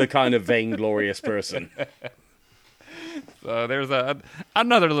particular kind of vainglorious person. So there's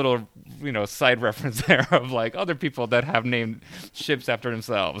another little, side reference there of like other people that have named ships after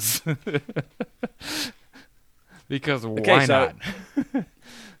themselves. Because why not?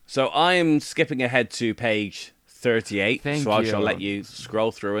 So I'm skipping ahead to page 38. Thank so I you. shall let you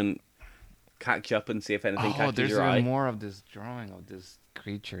scroll through and catch up and see if anything catches your eye. There's more of this drawing of this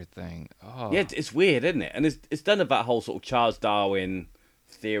creature thing. Oh. Yeah, it's weird, isn't it? And it's done of that whole sort of Charles Darwin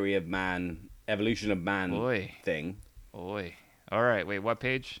theory of man, evolution of man thing. Oi. All right, wait, what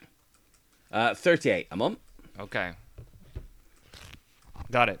page? 38, I'm on. Okay.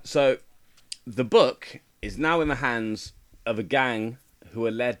 Got it. So, the book is now in the hands of a gang who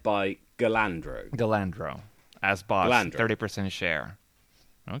are led by Galandro. As boss, Galandro. 30% share.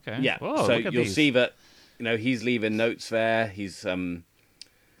 Okay. Yeah, Whoa, so look at you'll these. see that, he's leaving notes there. He's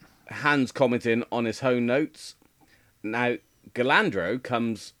Han's commenting on his own notes. Now, Galandro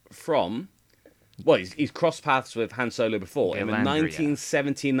comes from... Well, he's crossed paths with Han Solo before. In the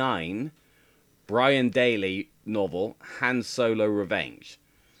 1979 Brian Daley novel, Han Solo Revenge.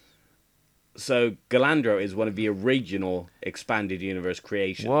 So, Galandro is one of the original expanded universe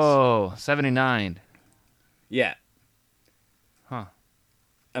creations. Whoa, 79. Yeah. Huh.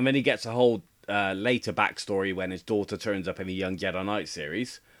 And then he gets a whole later backstory when his daughter turns up in the Young Jedi Knight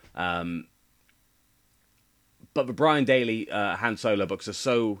series. But the Brian Daley Han Solo books are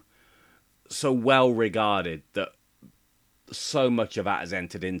so well regarded that so much of that has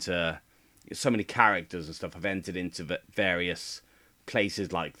entered into... So many characters and stuff have entered into various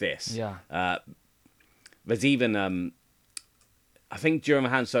places like this. Yeah. There's even... I think during the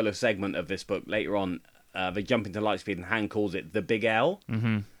Han Solo segment of this book, later on, they jump into Lightspeed and Han calls it the Big L.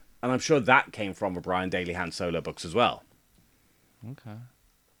 Mm-hmm. And I'm sure that came from the Brian Daley Han Solo books as well. Okay.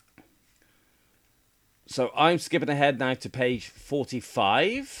 So I'm skipping ahead now to page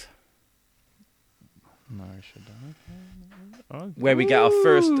 45. Where we get our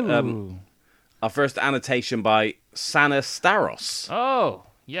first annotation by Sana Staros. Oh,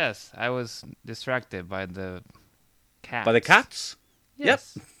 yes. I was distracted by the cats. By the cats?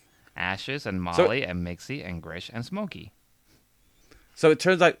 Yes. Yep. Ashes and Molly and Mixie and Grish and Smokey. So it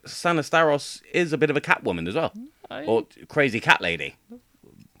turns out Sana Staros is a bit of a cat woman as well. Or crazy cat lady.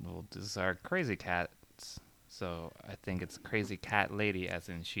 Well, these are crazy cats. So I think it's crazy cat lady as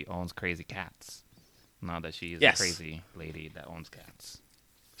in she owns crazy cats. Not that she is a crazy lady that owns cats.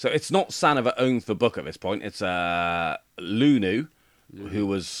 So it's not Sana that owns the book at this point. It's Lunu, who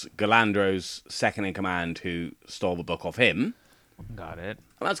was Galandro's second in command, who stole the book off him. Got it.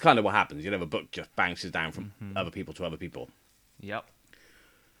 And that's kind of what happens. The book just bounces down from other people to other people. Yep.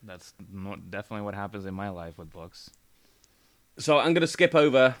 That's definitely what happens in my life with books. So I'm going to skip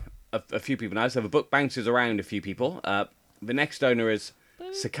over a few people now. So the book bounces around a few people. The next owner is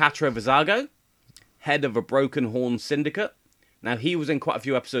Sakatra Vizago, head of a Broken Horn Syndicate. Now, he was in quite a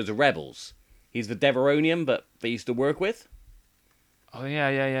few episodes of Rebels. He's the Deveronian that they used to work with. Oh,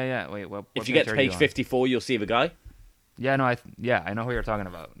 yeah. Wait, what if you get to page 54, you'll see the guy. Yeah, no, I know who you're talking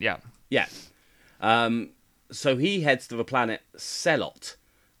about. Yeah. Yeah. So he heads to the planet Selot,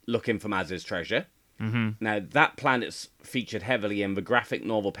 looking for Maz's treasure. Mm-hmm. Now, that planet's featured heavily in the graphic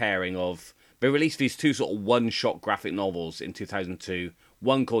novel pairing of... They released these two sort of one-shot graphic novels in 2002.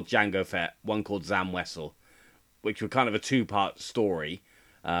 One called Django Fett, one called Zam Wessel, which were kind of a two-part story.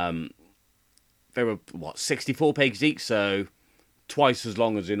 They were, 64 pages each, so twice as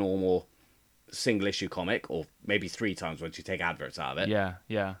long as a normal single-issue comic, or maybe 3 times once you take adverts out of it. Yeah,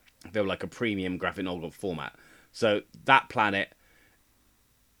 yeah. They were like a premium graphic novel format. So that planet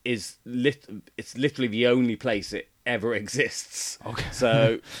is it's literally the only place it ever exists. Okay.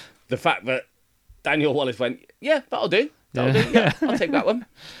 So the fact that Daniel Wallace went, yeah, that'll do. Yeah, I'll take that one.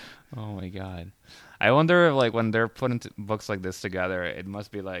 Oh my god. I wonder if, like, when they're putting books like this together, it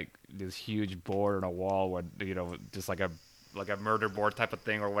must be like this huge board on a wall where, you know, just like a murder board type of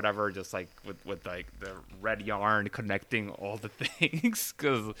thing or whatever, just like with like the red yarn connecting all the things,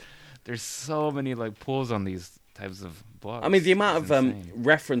 because there's so many like pulls on these types of books. I mean, the amount of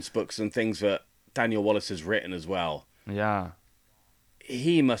reference books and things that Daniel Wallace has written as well. Yeah.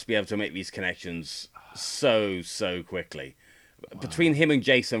 He must be able to make these connections so quickly. Wow. Between him and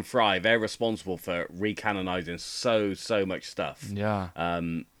Jason Fry, they're responsible for recanonizing so much stuff. Yeah.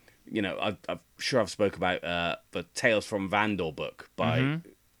 You know, I'm sure I've spoke about the Tales from Vandal book by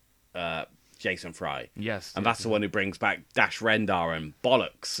Jason Fry. Yes. And that's the one who brings back Dash Rendar and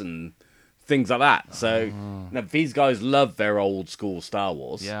Bollocks and things like that. So now, these guys love their old school Star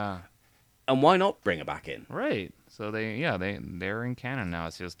Wars. Yeah. And why not bring it back in? Right. So they're in canon now.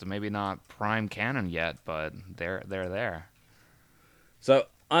 It's just maybe not prime canon yet, but they're there. So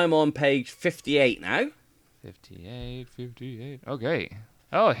I'm on page 58 now. 58. Okay.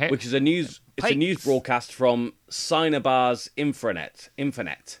 Oh, hey. Which is a news broadcast from Cinnabar's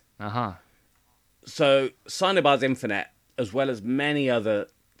Infonet. Uh-huh. So Cinnabar's Infonet, as well as many other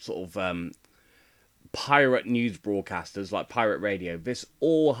sort of pirate news broadcasters like Pirate Radio, this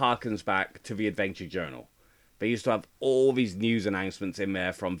all harkens back to the Adventure Journal. They used to have all these news announcements in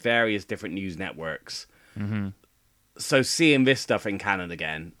there from various different news networks. Mm-hmm. So seeing this stuff in canon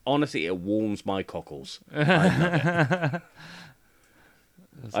again, honestly, it warms my cockles. I love it.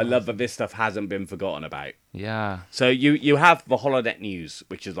 I love that this stuff hasn't been forgotten about. Yeah. So you have the Holonet News,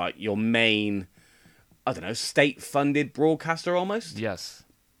 which is like your main, I don't know, state-funded broadcaster almost. Yes.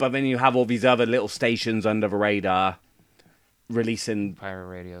 But then you have all these other little stations under the radar releasing Pirate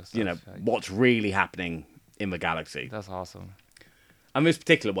Radio stuff. You know, what's really happening in the galaxy. That's awesome. And this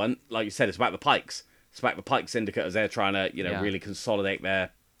particular one, like you said, it's about the Pikes. It's about the Pike Syndicate as they're trying to, really consolidate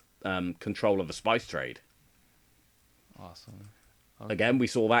their control of the spice trade. Awesome. Okay. Again, we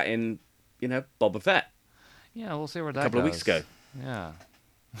saw that in, Boba Fett. Yeah, we'll see where that goes. A couple of weeks ago. Yeah.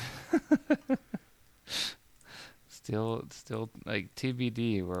 Still, like,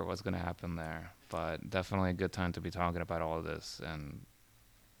 TBD what's going to happen there. But definitely a good time to be talking about all of this and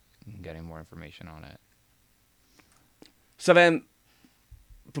getting more information on it. So then,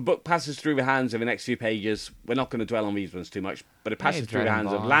 the book passes through the hands of the next few pages. We're not going to dwell on these ones too much, but it passes through the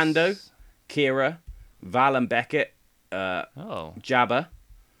hands of Lando, Kira, Val and Beckett, Jabba,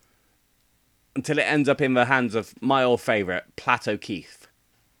 until it ends up in the hands of my old favourite, Plato Keith,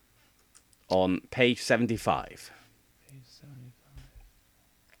 on page 75.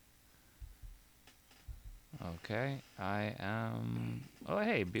 Okay, I am... Oh,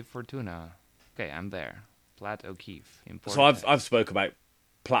 hey, Beef Fortuna. Okay, I'm there. Platt O'Keefe. So I've spoke about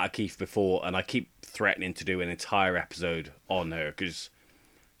Platt O'Keefe before, and I keep threatening to do an entire episode on her, because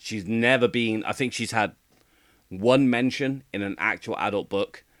she's never been... I think she's had one mention in an actual adult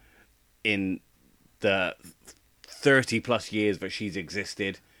book in the 30-plus years that she's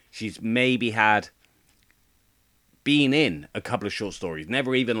existed. She's maybe been in a couple of short stories,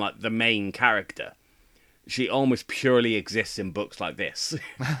 never even like the main character. She almost purely exists in books like this,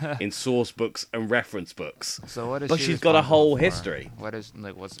 in source books and reference books. So what is but she's got a whole history. What is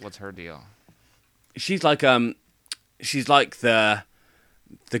what's her deal? She's like the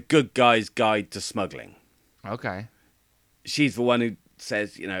good guy's guide to smuggling. Okay. She's the one who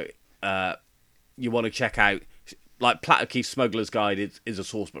says, you want to check out, like Platt O'Keefe's Smuggler's Guide is a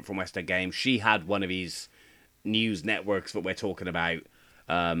source book from West End Games. She had one of these news networks that we're talking about.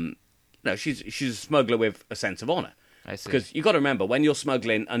 No, she's a smuggler with a sense of honor. I see. Because you got to remember, when you're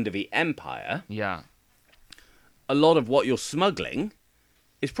smuggling under the Empire, yeah, a lot of what you're smuggling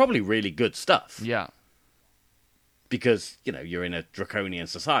is probably really good stuff. Yeah. Because, you're in a draconian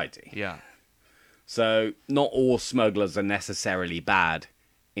society. Yeah. So not all smugglers are necessarily bad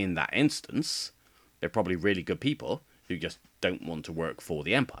in that instance. They're probably really good people. who just don't want to work for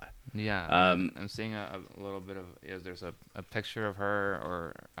the Empire. Yeah, I'm seeing a little bit of there's a picture of her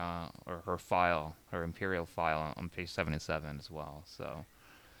or her file, her Imperial file on page 77 as well. So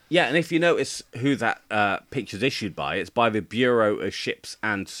yeah, and if you notice who that picture's issued by, it's by the Bureau of Ships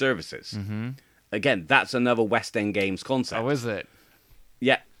and Services. Mm-hmm. Again, that's another West End Games concept. Oh, is it?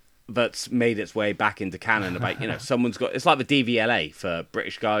 Yeah, that's made its way back into canon about, someone's got... It's like the DVLA for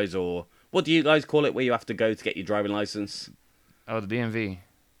British guys, or... What do you guys call it, where you have to go to get your driving license? Oh, the DMV.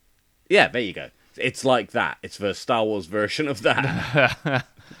 Yeah, there you go. It's like that. It's the Star Wars version of that.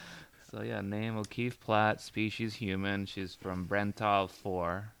 So, yeah, name O'Keefe Platt, species human. She's from Brental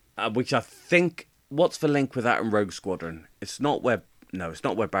 4. Which I think... What's the link with that in Rogue Squadron? It's not where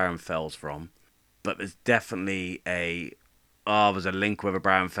Baron Fell's from. But there's definitely there's a link with a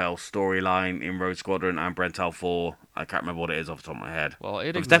Baron Fell storyline in Rogue Squadron and Brental 4. I can't remember what it is off the top of my head. Well,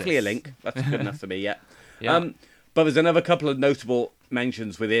 it's definitely a link. That's good enough for me, yeah. Yeah. But there's another couple of notable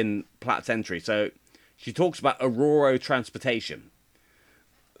mentions within Platt's entry. So she talks about Aurora Transportation.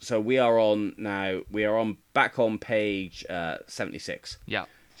 So we are back on page 76. Yeah.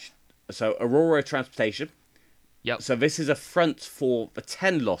 So Aurora Transportation. Yep. So this is a front for the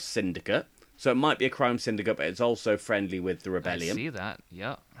Tenlos Syndicate. So it might be a crime syndicate, but it's also friendly with the rebellion. I see that,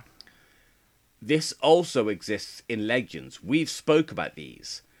 yeah. This also exists in Legends. We've spoke about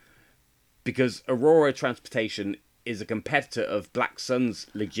these because Aurora Transportation is a competitor of Black Sun's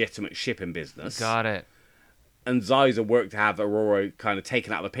legitimate shipping business. Got it. And Zyza worked to have Aurora kind of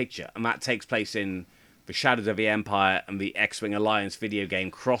taken out of the picture. And that takes place in the Shadows of the Empire and the X-Wing Alliance video game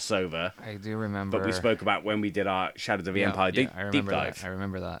crossover. I do remember. But we spoke about when we did our Shadows of the Empire deep dive. I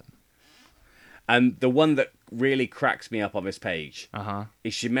remember that. And the one that really cracks me up on this page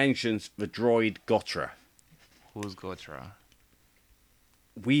is she mentions the droid Gotra. Who's Gotra?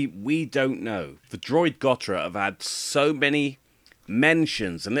 We don't know. The droid Gotra have had so many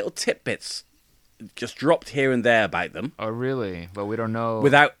mentions and little tidbits just dropped here and there about them. Oh, really? But we don't know.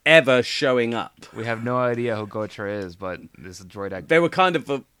 Without ever showing up. We have no idea who Gotra is, but this is a droid.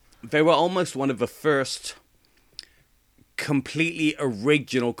 They were almost one of the first completely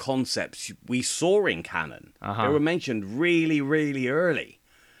original concepts we saw in canon. They were mentioned really, really early,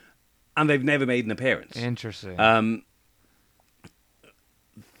 and they've never made an appearance. Interesting.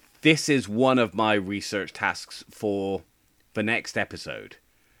 This is one of my research tasks for the next episode,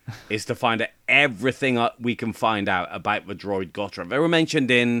 is to find out everything we can find out about the droid Gotra. They were mentioned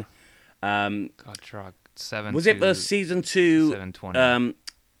in... Gotra 7. Was it the season 2... 720.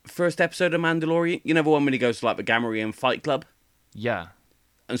 First episode of Mandalorian? You know the one when he goes to like the Gamorrean fight club? Yeah.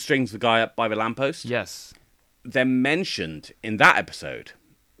 And strings the guy up by the lamppost? Yes. They're mentioned in that episode.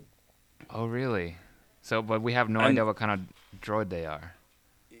 Oh, really? So, but we have no idea what kind of droid they are.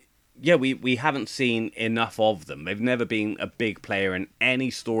 Yeah, we haven't seen enough of them. They've never been a big player in any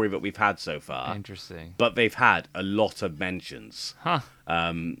story that we've had so far. Interesting. But they've had a lot of mentions. Huh.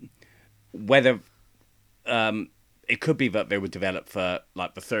 Whether... it could be that they were developed for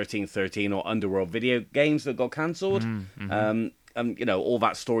like the 1313 or Underworld video games that got cancelled. All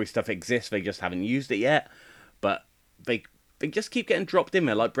that story stuff exists. They just haven't used it yet. But they just keep getting dropped in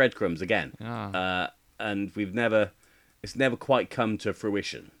there like breadcrumbs again. Oh. And it's never quite come to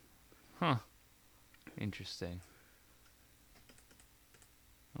fruition. Huh. Interesting.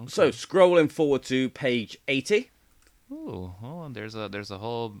 Okay. So scrolling forward to page 80. Ooh, oh, there's a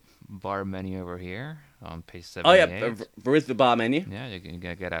whole bar menu over here on page 78. Oh yeah, there is the bar menu. Yeah, you can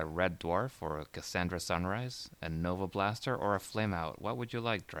get a Red Dwarf or a Cassandra Sunrise, a Nova Blaster, or a Flameout. What would you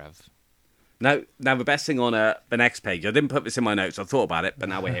like, Trev? Now the best thing on the next page, I didn't put this in my notes, I thought about it, but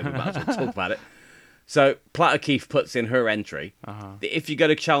now we're here, we might as well talk about it. So, Platt O'Keefe puts in her entry, that if you go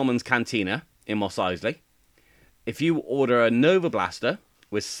to Chalman's Cantina in Mos Eisley, if you order a Nova Blaster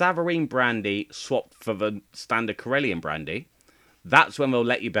with Savarine brandy swapped for the standard Corellian brandy, that's when they'll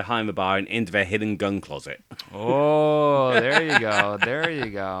let you behind the bar and into their hidden gun closet. Oh, there you go. There you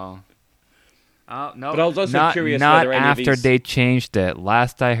go. Oh, no. But I was also curious not whether any after of these... they changed it.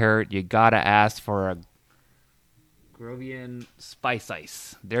 Last I heard, you gotta ask for a Grovian Spice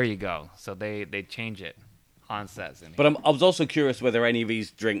Ice. There you go. So they change it. Han says in here. But I was also curious whether any of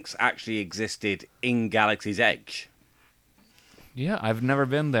these drinks actually existed in Galaxy's Edge. Yeah, I've never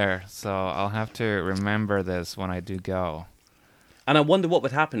been there, so I'll have to remember this when I do go. And I wonder what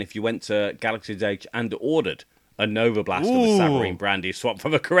would happen if you went to Galaxy's Edge and ordered a Nova Blaster with Savarine brandy swapped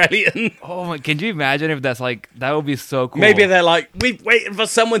from a Corellian. Oh my, can you imagine if that's like, that would be so cool. Maybe they're like, we've waited for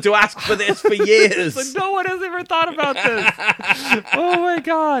someone to ask for this for years. Like, no one has ever thought about this. Oh my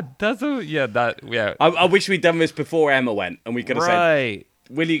god. I wish we'd done this before Emma went and we could have said,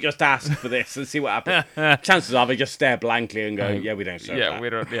 will you just ask for this and see what happens? Chances are they just stare blankly and go, yeah, we don't serve that. we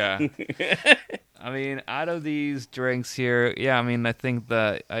don't. Yeah. I mean, out of these drinks here, I mean, I think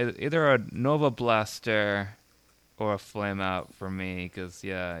that either a Nova Blaster or a Flame Out for me, because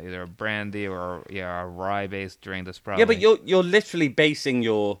either a brandy or a rye-based drink. That's probably but you're literally basing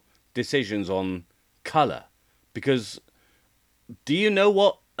your decisions on color, because do you know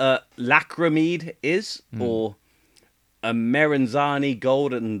what Lacramide is, or a Meranzani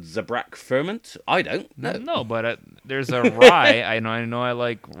Gold and Zabrak Ferment? I don't know. No, but there's a rye. I know I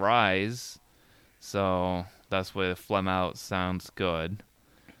like ryes, so that's why the Flame Out sounds good.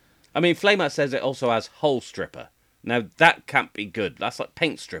 I mean, Flame Out says it also has Hole Stripper. Now, that can't be good. That's like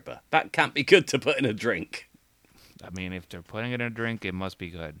Paint Stripper. That can't be good to put in a drink. I mean, if they're putting it in a drink, it must be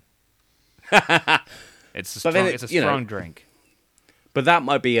good. It's a strong drink. But that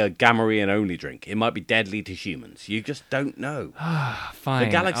might be a Gamorrean only drink. It might be deadly to humans. You just don't know. Fine.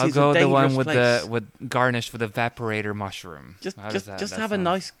 The galaxy's I'll go a the one dangerous with garnished with evaporator mushroom. Just have a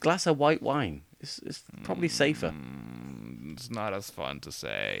nice glass of white wine. It's probably safer. It's not as fun to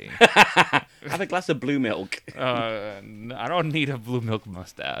say. Have a glass of blue milk. I don't need a blue milk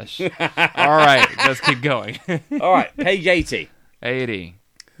mustache. All right, let's keep going. All right, page 80. 80.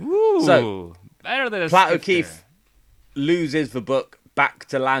 Woo! So, better than a Platt Stifter. O'Keefe loses the book back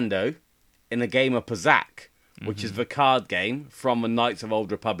to Lando in a game of Pazak, which is the card game from the Knights of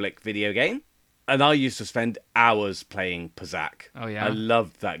Old Republic video game. And I used to spend hours playing Pazak. Oh, yeah? I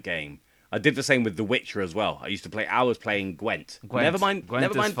loved that game. I did the same with The Witcher as well. I used to play hours playing Gwent. Never mind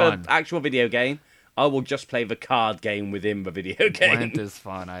the actual video game. I will just play the card game within the video game. Gwent is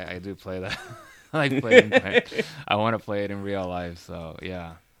fun. I do play that. I like playing Gwent. I want to play it in real life, so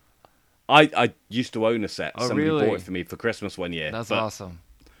yeah. I used to own a set. Oh, Somebody really? bought it for me for Christmas one year. That's but awesome.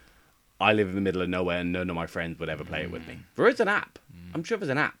 I live in the middle of nowhere and none of my friends would ever play it with me. There is an app. I'm sure there's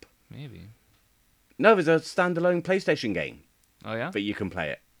an app. Maybe. No, there's a standalone PlayStation game Oh, yeah? that you can play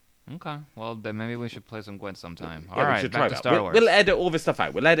it. Okay. Well, then maybe we should play some Gwent sometime. Yeah, All we right, should back try to that. Star Wars. We'll edit all this stuff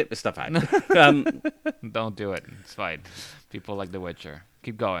out. We'll edit this stuff out. Don't do it. It's fine. People like The Witcher.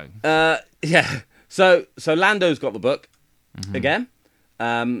 Keep going. Yeah. So Lando's got the book again,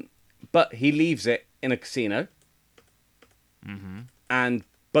 but he leaves it in a casino, and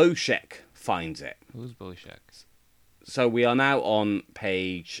Boshek finds it. Who's Boshek? So we are now on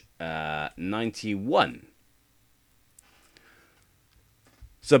page 91.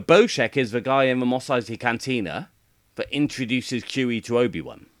 So Boshek is the guy in the Mos Eisley Cantina that introduces Chewie to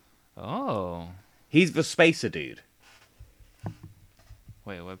Obi-Wan. Oh. He's the spacer dude.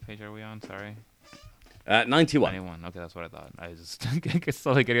 Wait, what page are we on? Sorry. 91. 91. Okay, that's what I thought. I just get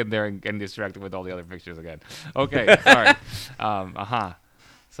slowly get in there and get distracted with all the other pictures again. Okay, sorry.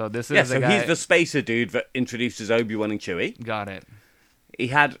 So this is the guy. He's the spacer dude that introduces Obi-Wan and Chewie. Got it. He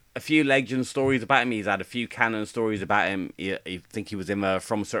had a few legend stories about him. He's had a few canon stories about him. I think he was in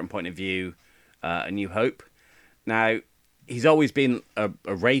From a Certain Point of View, A New Hope. Now, he's always been a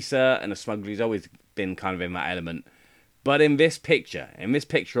racer and a smuggler. He's always been kind of in that element. But in this picture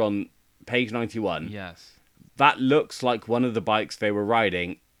on page 91, Yes. that looks like one of the bikes they were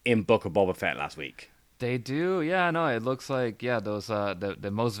riding in Book of Boba Fett last week. They do. Yeah, no, it looks like those the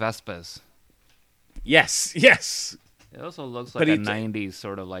most Vespas. Yes. It also looks But like a he- 90s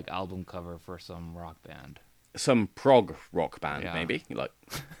sort of like album cover for some rock band. Some prog rock band, Yeah. maybe. Like,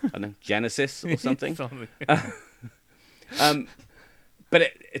 I don't know, Genesis or something. But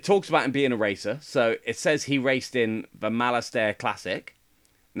it talks about him being a racer. So it says he raced in the Malastair Classic.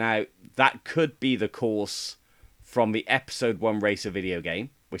 Now, that could be the course from the Episode 1 Racer video game,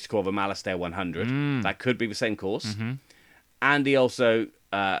 which is called the Malastair 100. That could be the same course. And he also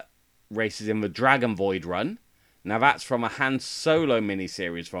races in the Dragon Void run. Now, that's from a Han Solo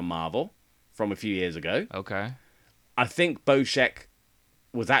miniseries from Marvel from a few years ago. Okay. I think Boshek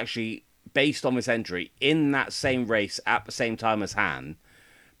was actually based on this entry in that same race at the same time as Han,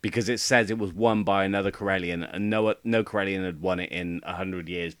 because it says it was won by another Corellian, and no Corellian had won it in 100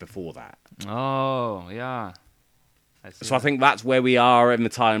 years before that. Oh, yeah. So I think that's where we are in the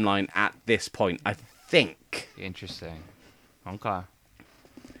timeline at this point, I think. Interesting. Okay.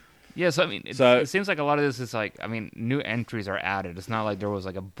 Yeah, so I mean, it seems like a lot of this is like, I mean, new entries are added. It's not like there was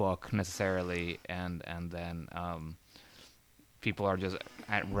like a book necessarily, and then people are just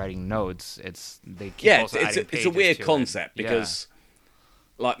writing notes. It's a weird concept because,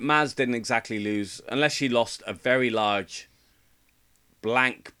 like, Maz didn't exactly lose unless she lost a very large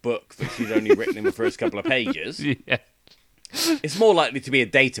blank book that she'd only written in the first couple of pages. Yeah. It's more likely to be a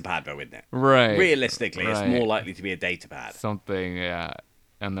datapad, though, isn't it? Right. Realistically, it's Right. more likely to be a datapad. Something, yeah.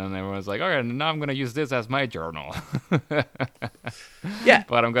 And then everyone's like, all right, now I'm going to use this as my journal. Yeah.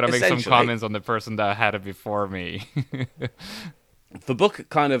 But I'm going to make some essentially. comments on the person that had it before me. The book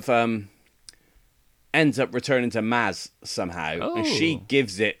kind of ends up returning to Maz somehow, and she Oh.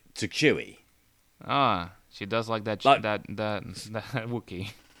 gives it to Chewie. She does like that Like- that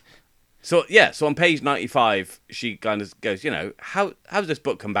Wookiee. So on page 95, she kind of goes, how's this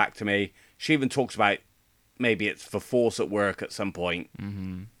book come back to me? She even talks about maybe it's for Force at work at some point.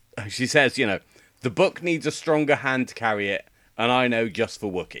 Mm-hmm. She says, the book needs a stronger hand to carry it, and I know just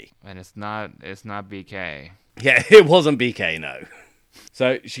for Wookiee. And it's not BK. Yeah, it wasn't BK, no.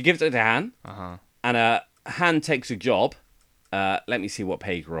 So she gives it to Han, and Han takes a job. Let me see what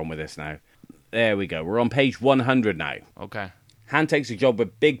page we're on with this now. There we go. We're on page 100 now. Okay. Han takes a job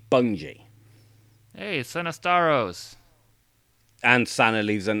with Big Bungie. Hey, Sanastaros. And Sana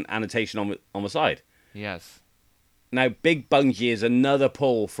leaves an annotation on the side. Yes. Now, Big Bungie is another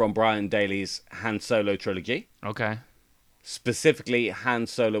pull from Brian Daley's Han Solo trilogy. Okay. Specifically, Han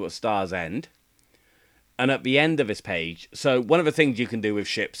Solo at Star's End. And at the end of this page, so one of the things you can do with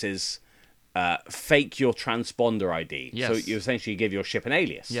ships is fake your transponder ID. Yes. So you essentially give your ship an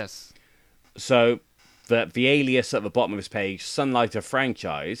alias. Yes. So the alias at the bottom of this page, Sunlighter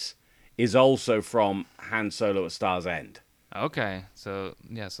Franchise, is also from Han Solo at Star's End. Okay. So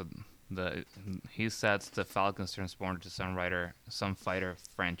he sets the Falcon's transponder to Sunfighter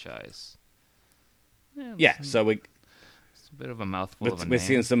franchise. Yeah, so It's a bit of a mouthful of a we're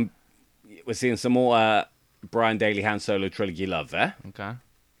name. seeing some more Brian Daley Han Solo trilogy love there. Okay.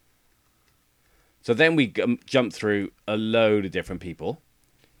 So then we jump through a load of different people.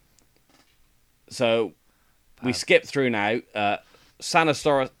 So we skip through now.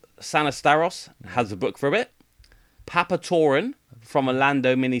 Sanastaros has a book for a bit. Papa Tauren from a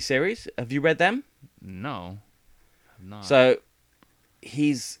Lando miniseries. Have you read them? No. I'm not. So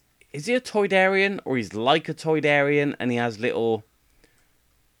is he a Toydarian, or he's like a Toydarian, and he has little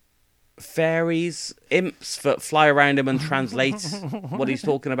fairies, imps that fly around him and translates what he's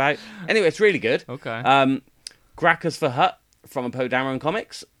talking about. Anyway, it's really good. Okay. Gracchus the Hutt from a Poe Dameron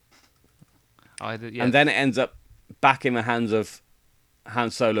comics. Oh, I did, yes. And then it ends up back in the hands of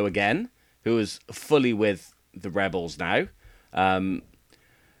Han Solo again, who is fully with the rebels now.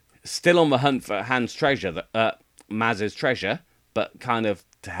 Still on the hunt for Han's treasure, Maz's treasure, but kind of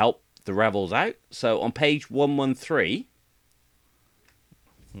to help the rebels out. So on page 113...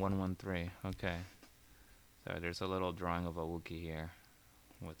 113. Okay. So there's a little drawing of a Wookiee here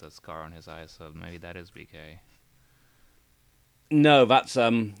with a scar on his eye, so maybe that is BK. No, that's...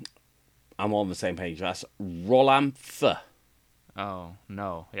 I'm on the same page. That's Rolamth. Oh,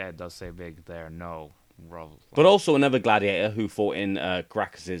 no. Yeah, it does say big there. No. But also another gladiator who fought in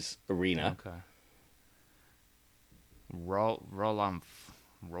Gracchus's arena. Okay. Rolamf.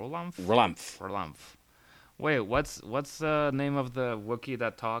 Rolamf? Rolamth. Rolamf. Wait, what's the name of the Wookiee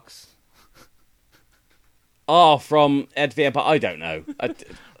that talks? Oh, from Ed the Empire? I don't know.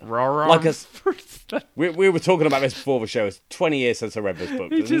 Rolamf. We were talking about this before the show. It's 20 years since I read this book.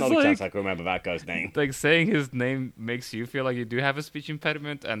 There's just not a like- chance I can remember that guy's name. Like, saying his name makes you feel like you do have a speech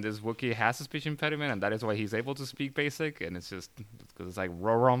impediment, and this Wookiee has a speech impediment, and that is why he's able to speak basic, and it's just because it's like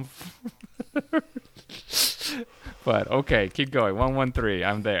Roramf. But okay, keep going. 113,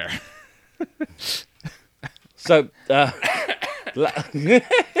 I'm there. So,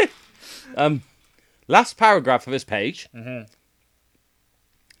 last paragraph of this page. Mm-hmm.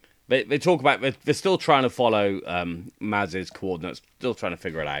 They talk about they're still trying to follow Maz's coordinates, still trying to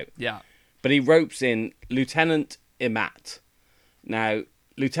figure it out. Yeah. But he ropes in Lieutenant Imat. Now,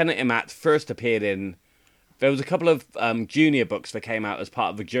 Lieutenant Imat first appeared in... There was a couple of junior books that came out as part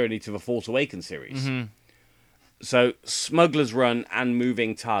of the Journey to the Force Awakens series. Mm-hmm. So, Smuggler's Run and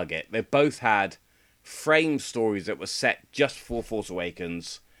Moving Target, they both had frame stories that were set just for Force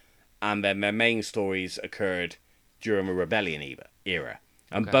Awakens, and then their main stories occurred during the Rebellion era.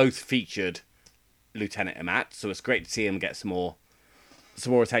 And both featured Lieutenant Imat, so it's great to see him get some more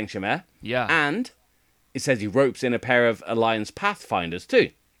attention there. Yeah. And it says he ropes in a pair of Alliance Pathfinders too.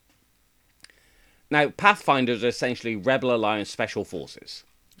 Now, Pathfinders are essentially Rebel Alliance Special Forces.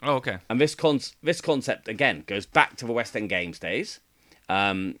 Oh, okay. And this concept, again, goes back to the West End Games days.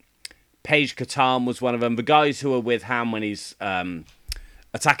 Paige Katan was one of them. The guys who are with Ham when he's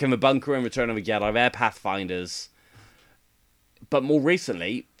attacking the bunker in Return of the Jedi, they're Pathfinders. But more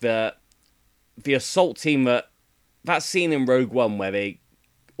recently, the assault team, that scene in Rogue One where they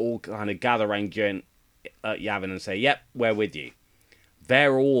all kind of gather around Yavin and say, yep, we're with you.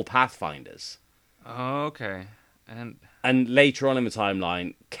 They're all Pathfinders. Oh, okay. And later on in the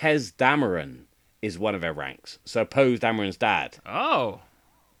timeline, Kez Dameron is one of their ranks. So Poe Dameron's dad. Oh.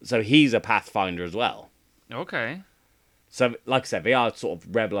 So he's a Pathfinder as well. Okay. So, like I said, they are sort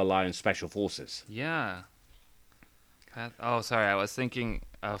of Rebel Alliance Special Forces. Yeah. Oh, sorry. I was thinking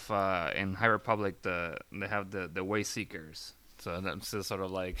of in High Republic they have the Way Seekers. So that's just sort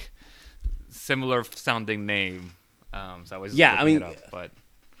of like similar sounding name. So I was just looking it up, but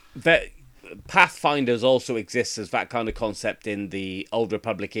Pathfinders also exists as that kind of concept in the Old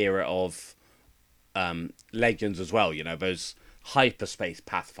Republic era of Legends as well. You know, those hyperspace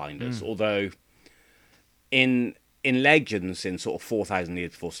Pathfinders. Although in Legends, in sort of 4,000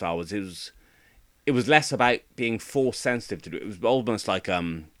 years before Star Wars, it was less about being force sensitive to do it. It was almost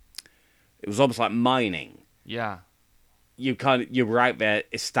like mining. yeah, You were out there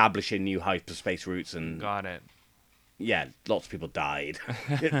establishing new hyperspace routes, and got it. yeah, lots of people died.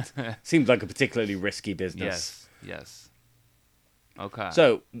 It seems like a particularly risky business. Yes. Okay.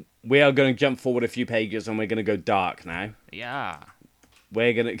 So we are going to jump forward a few pages, and we're going to go dark now. yeah.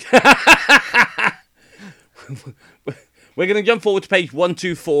 We're going to jump forward to page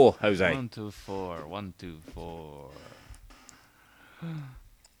 124, Jose. 124.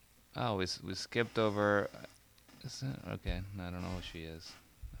 Oh, we skipped over. Is it? Okay, I don't know who she is.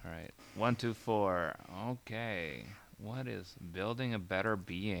 All right, 124. Okay, what is building a better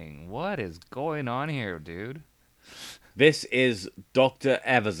being? What is going on here, dude? This is Dr.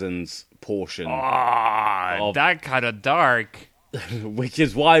 Everson's portion, Oh, that kind of dark. which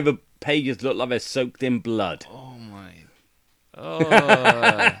is why the pages look like they're soaked in blood. Oh my. Oh.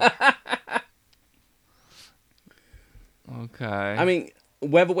 Okay. I mean,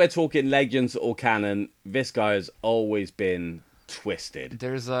 whether we're talking Legends or canon, this guy has always been twisted.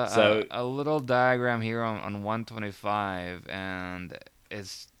 There's a little diagram here on 125, and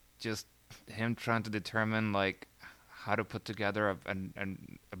it's just him trying to determine like how to put together a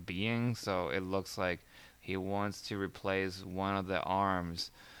being. So it looks like he wants to replace one of the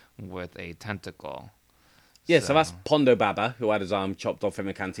arms with a tentacle. Yeah, so that's Pondo Baba, who had his arm chopped off in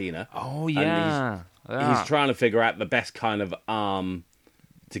the cantina. Oh yeah. He's trying to figure out the best kind of arm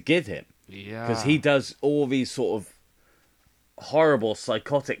to give him. Yeah. Because he does all these sort of horrible,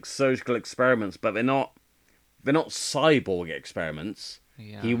 psychotic surgical experiments, but they're not cyborg experiments.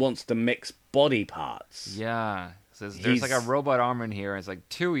 Yeah. He wants to mix body parts. Yeah. There's like a robot arm in here. It's like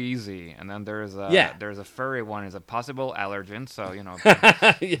too easy, and then there's a furry one. It's a possible allergen, so you know.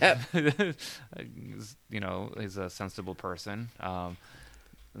 Yeah. You know, he's a sensible person. And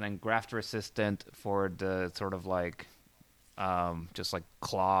then graft resistant for the sort of like, just like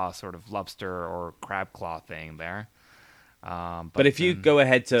claw, sort of lobster or crab claw thing there. But if you go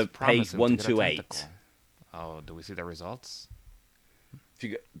ahead to it's page promising to get a 128. tentacle. Oh, do we see the results? If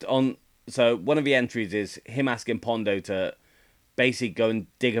you go so one of the entries is him asking Pondo to basically go and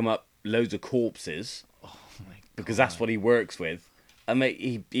dig him up loads of corpses. Oh my God. Because that's what he works with. And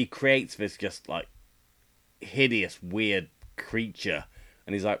he creates this just like hideous, weird creature.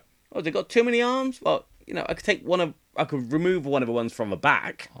 And he's like, oh, they got too many arms? Well, you know, I could remove one of the ones from the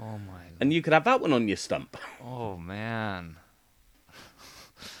back. Oh my. And you could have that one on your stump. Oh man.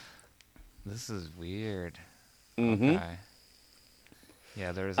 This is weird. Mm-hmm. Okay.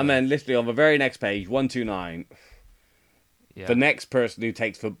 Yeah, there's. And then literally on the very next page, 129, yeah. the next person who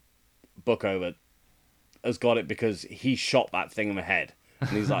takes the book over has got it because he shot that thing in the head.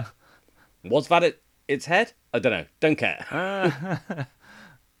 And he's like, was that its head? I don't know. Don't care. Oh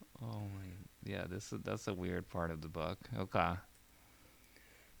my. Yeah, that's a weird part of the book. Okay.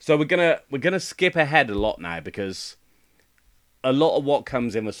 So we're gonna skip ahead a lot now because a lot of what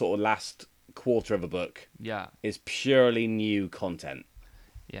comes in the sort of last quarter of a book is purely new content.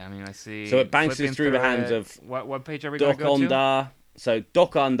 Yeah, I mean, I see. So it bounces through the hands of what page are we going Doc to go to? Ondar. So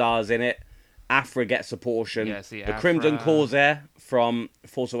Doc Ondar's in it. Afra gets a portion. Yeah, I see the Afra. Crimson Corsair from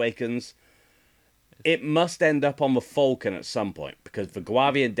Force Awakens. It must end up on the Falcon at some point because the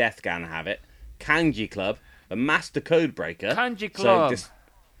Guavian Death Gang have it. Kanji Club, the Master Codebreaker. Kanji Club. So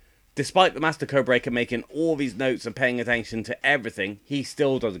despite the Master Codebreaker making all these notes and paying attention to everything, he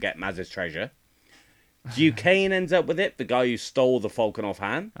still doesn't get Maz's treasure. Duquesne ends up with it, the guy who stole the Falcon off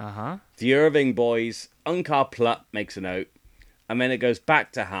Han. Uh-huh. The Irving boys, Unkar Plutt makes a note, and then it goes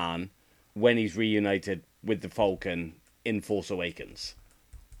back to Han when he's reunited with the Falcon in Force Awakens.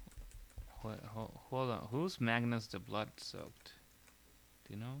 Hold on. Who's Magnus the Blood-Soaked?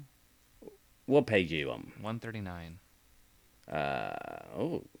 Do you know? What page are you on? 139.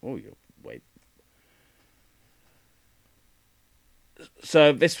 Wait.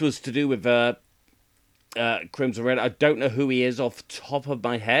 So this was to do with Crimson Red. I don't know who he is off the top of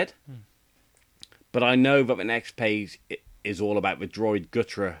my head, but I know that the next page is all about the droid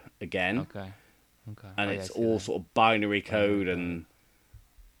Gutra again. Okay. And it's all sort of binary code and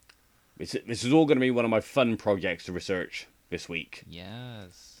This is all going to be one of my fun projects to research this week.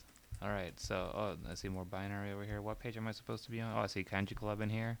 Yes. All right. So, I see more binary over here. What page am I supposed to be on? Oh, I see Kanji Club in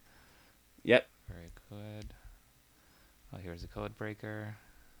here. Yep. Very good. Oh, here's the code breaker.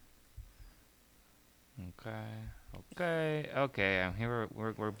 Okay. I'm here.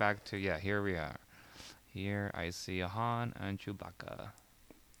 We're back to here we are. Here I see Han and Chewbacca.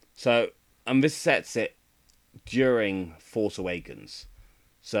 So, and this sets it during Force Awakens.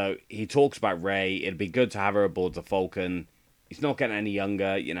 So he talks about Rey. It'd be good to have her aboard the Falcon. He's not getting any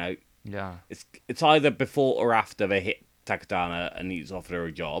younger, you know. Yeah. It's either before or after they hit Takatana and he's offered her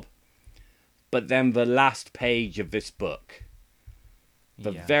a job. But then the last page of this book,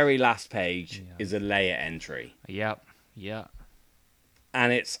 the very last page, is a Leia entry. Yep. Yeah.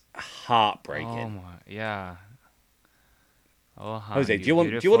 And it's heartbreaking. Oh my, yeah. Oh, Han, Jose, do you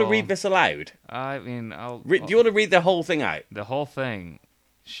want to read this aloud? I mean, do you want to read the whole thing out? The whole thing,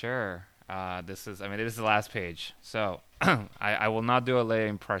 sure. This is the last page. So I will not do a Leia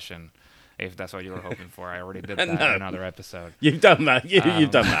impression, if that's what you were hoping for. I already did that in another episode. You've done that.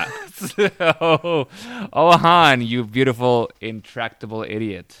 You've done that. Oh, Han, you beautiful, intractable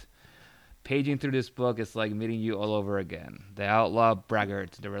idiot. Paging through this book is like meeting you all over again. The outlaw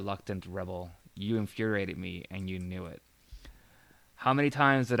braggart, the reluctant rebel. You infuriated me, and you knew it. How many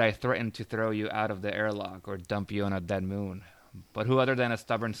times did I threaten to throw you out of the airlock or dump you on a dead moon? But who other than a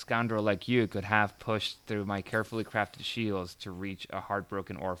stubborn scoundrel like you could have pushed through my carefully crafted shields to reach a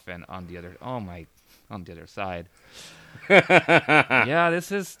heartbroken orphan on the other side? Yeah,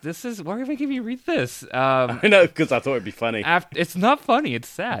 this is. Why are you making me read this? I know, because I thought it'd be funny. It's not funny. It's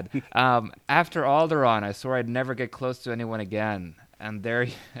sad. After Alderaan, I swore I'd never get close to anyone again, and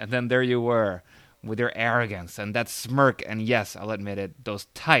then there you were, with your arrogance and that smirk, and yes, I'll admit it, those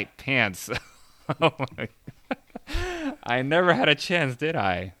tight pants. Oh my! I never had a chance, did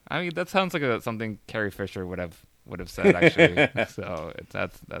I? I mean, that sounds like something Carrie Fisher would have said, actually. So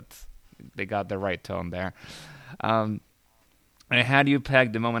that's they got the right tone there. I had you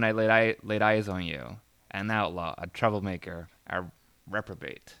pegged the moment I laid eyes on you. An outlaw, a troublemaker, a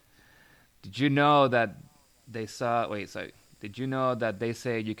reprobate. Did you know that they say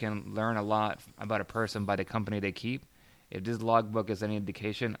you can learn a lot about a person by the company they keep? If this logbook is any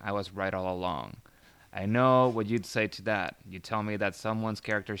indication, I was right all along. I know what you'd say to that. You tell me that someone's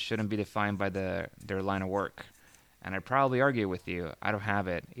character shouldn't be defined by their line of work. And I'd probably argue with you. I don't have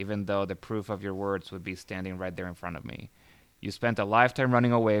it, even though the proof of your words would be standing right there in front of me. You spent a lifetime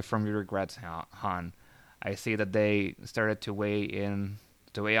running away from your regrets, Han. I see that they started to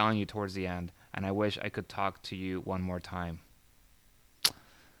weigh on you towards the end, and I wish I could talk to you one more time.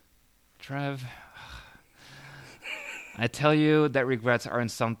 Trev, I tell you that regrets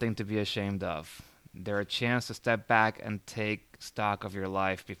aren't something to be ashamed of. They're a chance to step back and take stock of your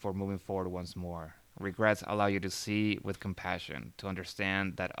life before moving forward once more. Regrets allow you to see with compassion, to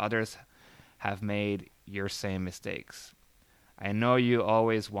understand that others have made your same mistakes. I know you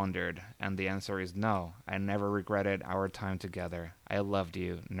always wondered, and the answer is no. I never regretted our time together. I loved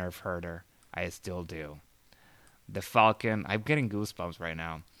you, Nerf herder. I still do. The Falcon, I'm getting goosebumps right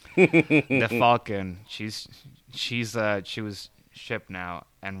now. The Falcon, she was shipped now,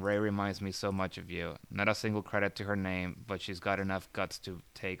 and Rey reminds me so much of you. Not a single credit to her name, but she's got enough guts to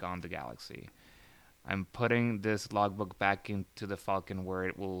take on the galaxy. I'm putting this logbook back into the Falcon where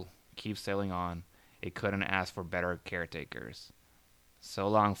it will keep sailing on. It couldn't ask for better caretakers. So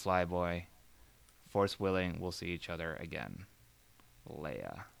long, Flyboy. Force willing, we'll see each other again.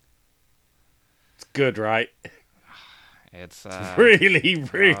 Leia. It's good, right? It's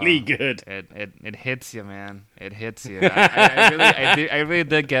really good. It hits you, man. It hits you. I really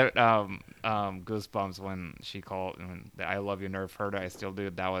did get goosebumps when she called. I love you, Nerf herder. I still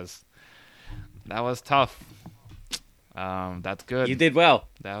do. That was tough. That's good. You did well.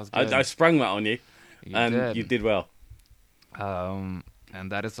 That was good. I sprung that on you. You did well. And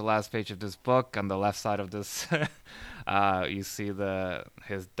that is the last page of this book. On the left side of this, you see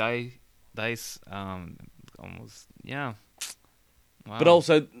his dice. Almost, yeah. Wow. But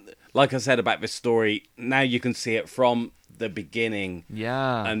also, like I said about this story, now you can see it from the beginning.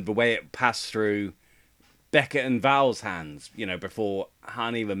 Yeah. And the way it passed through Beckett and Val's hands, before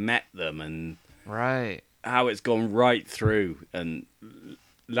Han even met them, and right, how it's gone right through, and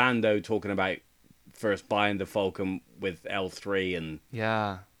Lando talking about first buying the Falcon with L3, and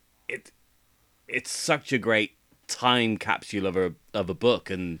yeah, it's such a great time capsule of a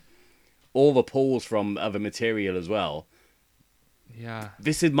book, and all the pulls from other material as well. Yeah.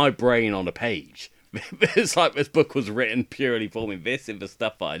 This is my brain on a page. It's like this book was written purely for me. This is the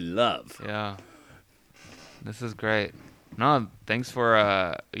stuff I love. Yeah. This is great. No, thanks for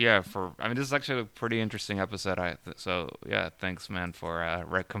I mean, this is actually a pretty interesting episode. So yeah, thanks, man, for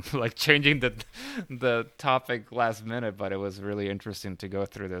like changing the topic last minute, but it was really interesting to go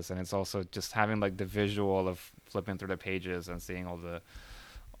through this, and it's also just having like the visual of flipping through the pages and seeing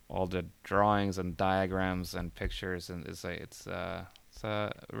all the drawings and diagrams and pictures, and it's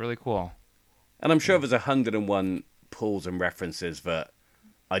really cool. And I'm sure there's 101 pulls and references that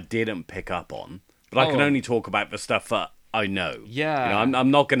I didn't pick up on, but I can only talk about the stuff that I know. Yeah. You know,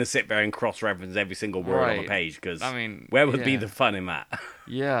 I'm not going to sit there and cross-reference every single word on the page, because I mean, where would be the fun in that?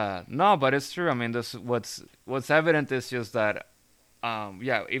 Yeah. No, but it's true. I mean, this what's evident is just that,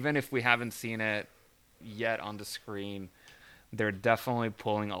 even if we haven't seen it yet on the screen, they're definitely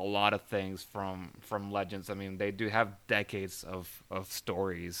pulling a lot of things from Legends. I mean, they do have decades of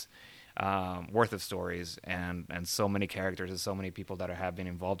stories, worth of stories, and so many characters and so many people that have been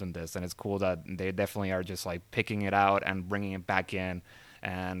involved in this, and it's cool that they definitely are just like picking it out and bringing it back in.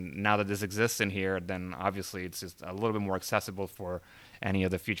 And now that this exists in here, then obviously it's just a little bit more accessible for any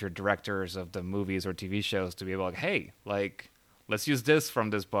of the future directors of the movies or TV shows to be able to, like, hey, like, let's use this from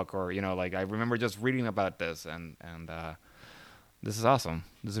this book, or like, I remember just reading about this, and this is awesome.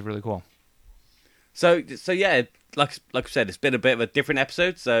 This is really cool. So yeah, like I said, it's been a bit of a different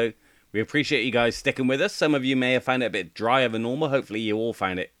episode, so we appreciate you guys sticking with us. Some of you may have found it a bit drier than normal. Hopefully you all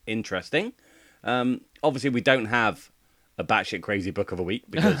found it interesting. Obviously, we don't have a batshit crazy book of the week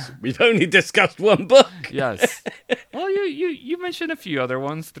because we've only discussed one book. Yes. Well, you mentioned a few other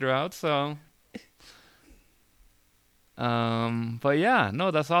ones throughout, so... But yeah,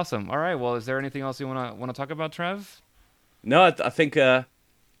 no, that's awesome. All right, well, is there anything else you want to talk about, Trev? No, I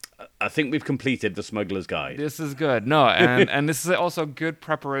think we've completed the Smuggler's Guide. This is good. No, and this is also good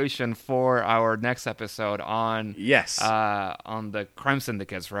preparation for our next episode on on the crime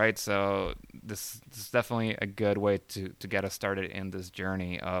syndicates, right? So this is definitely a good way to get us started in this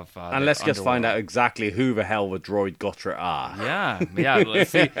journey of and let's just find out exactly who the hell the droid Gotra are. Yeah.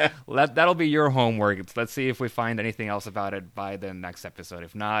 Let's see. That'll be your homework. Let's see if we find anything else about it by the next episode.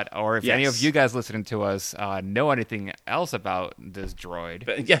 If not, or if any of you guys listening to us know anything else about this droid,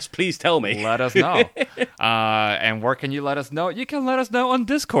 but yes, please tell me. Let us know. And where can you let us know? You can let us know on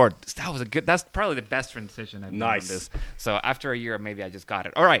Discord. That's probably the best transition I've done on this. So after a year, maybe I just got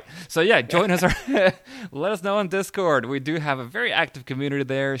it. All right. So yeah, join us. Let us know on Discord. We do have a very active community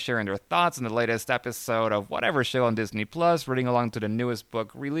there, sharing their thoughts on the latest episode of whatever show on Disney Plus, reading along to the newest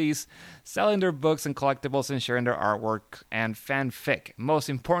book release, selling their books and collectibles, and sharing their artwork and fanfic. Most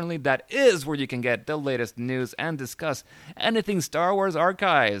importantly, that is where you can get the latest news and discuss anything Star Wars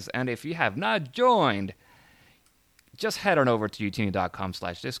Archives. And if you have not joined, just head on over to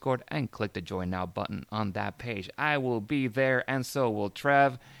utini.com/Discord and click the Join Now button on that page. I will be there, and so will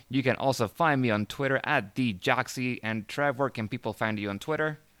Trev. You can also find me on Twitter at DJoxy. And Trev, where can people find you on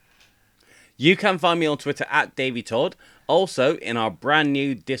Twitter? You can find me on Twitter at Davey Todd. Also, in our brand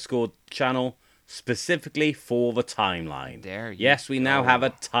new Discord channel, specifically for the timeline. Yes, we now have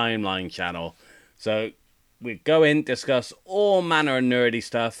a timeline channel. So we go in, discuss all manner of nerdy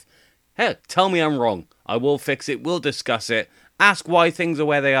stuff. Hell, tell me I'm wrong. I will fix it. We'll discuss it. Ask why things are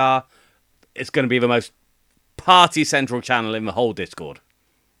where they are. It's going to be the most party central channel in the whole Discord.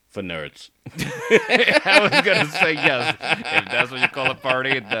 For nerds. I was going to say yes. If that's what you call a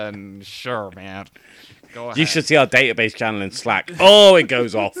party, then sure, man. Go ahead. You should see our database channel in Slack. Oh, it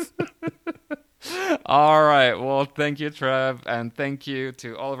goes off. All right. Well, thank you, Trev. And thank you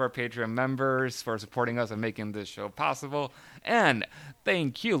to all of our Patreon members for supporting us and making this show possible. And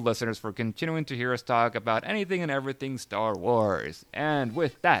thank you, listeners, for continuing to hear us talk about anything and everything Star Wars. And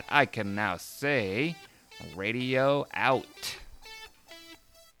with that, I can now say, radio out.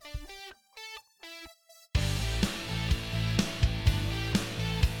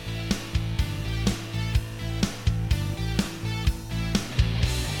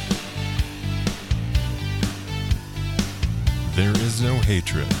 There is no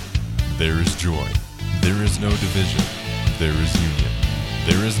hatred. There is joy. There is no division. There is union.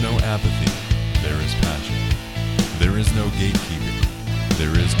 There is no apathy. There is passion. There is no gatekeeping.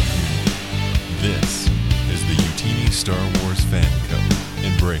 There is community. This is the Utini Star Wars Fan Code.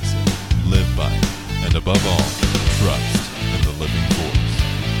 Embrace it, live by it, and above all, trust in the living force.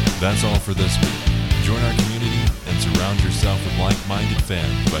 That's all for this week. Join our community and surround yourself with like-minded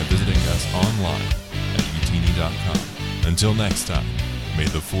fans by visiting us online at utini.com. Until next time, may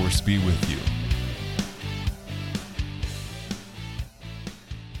the Force be with you.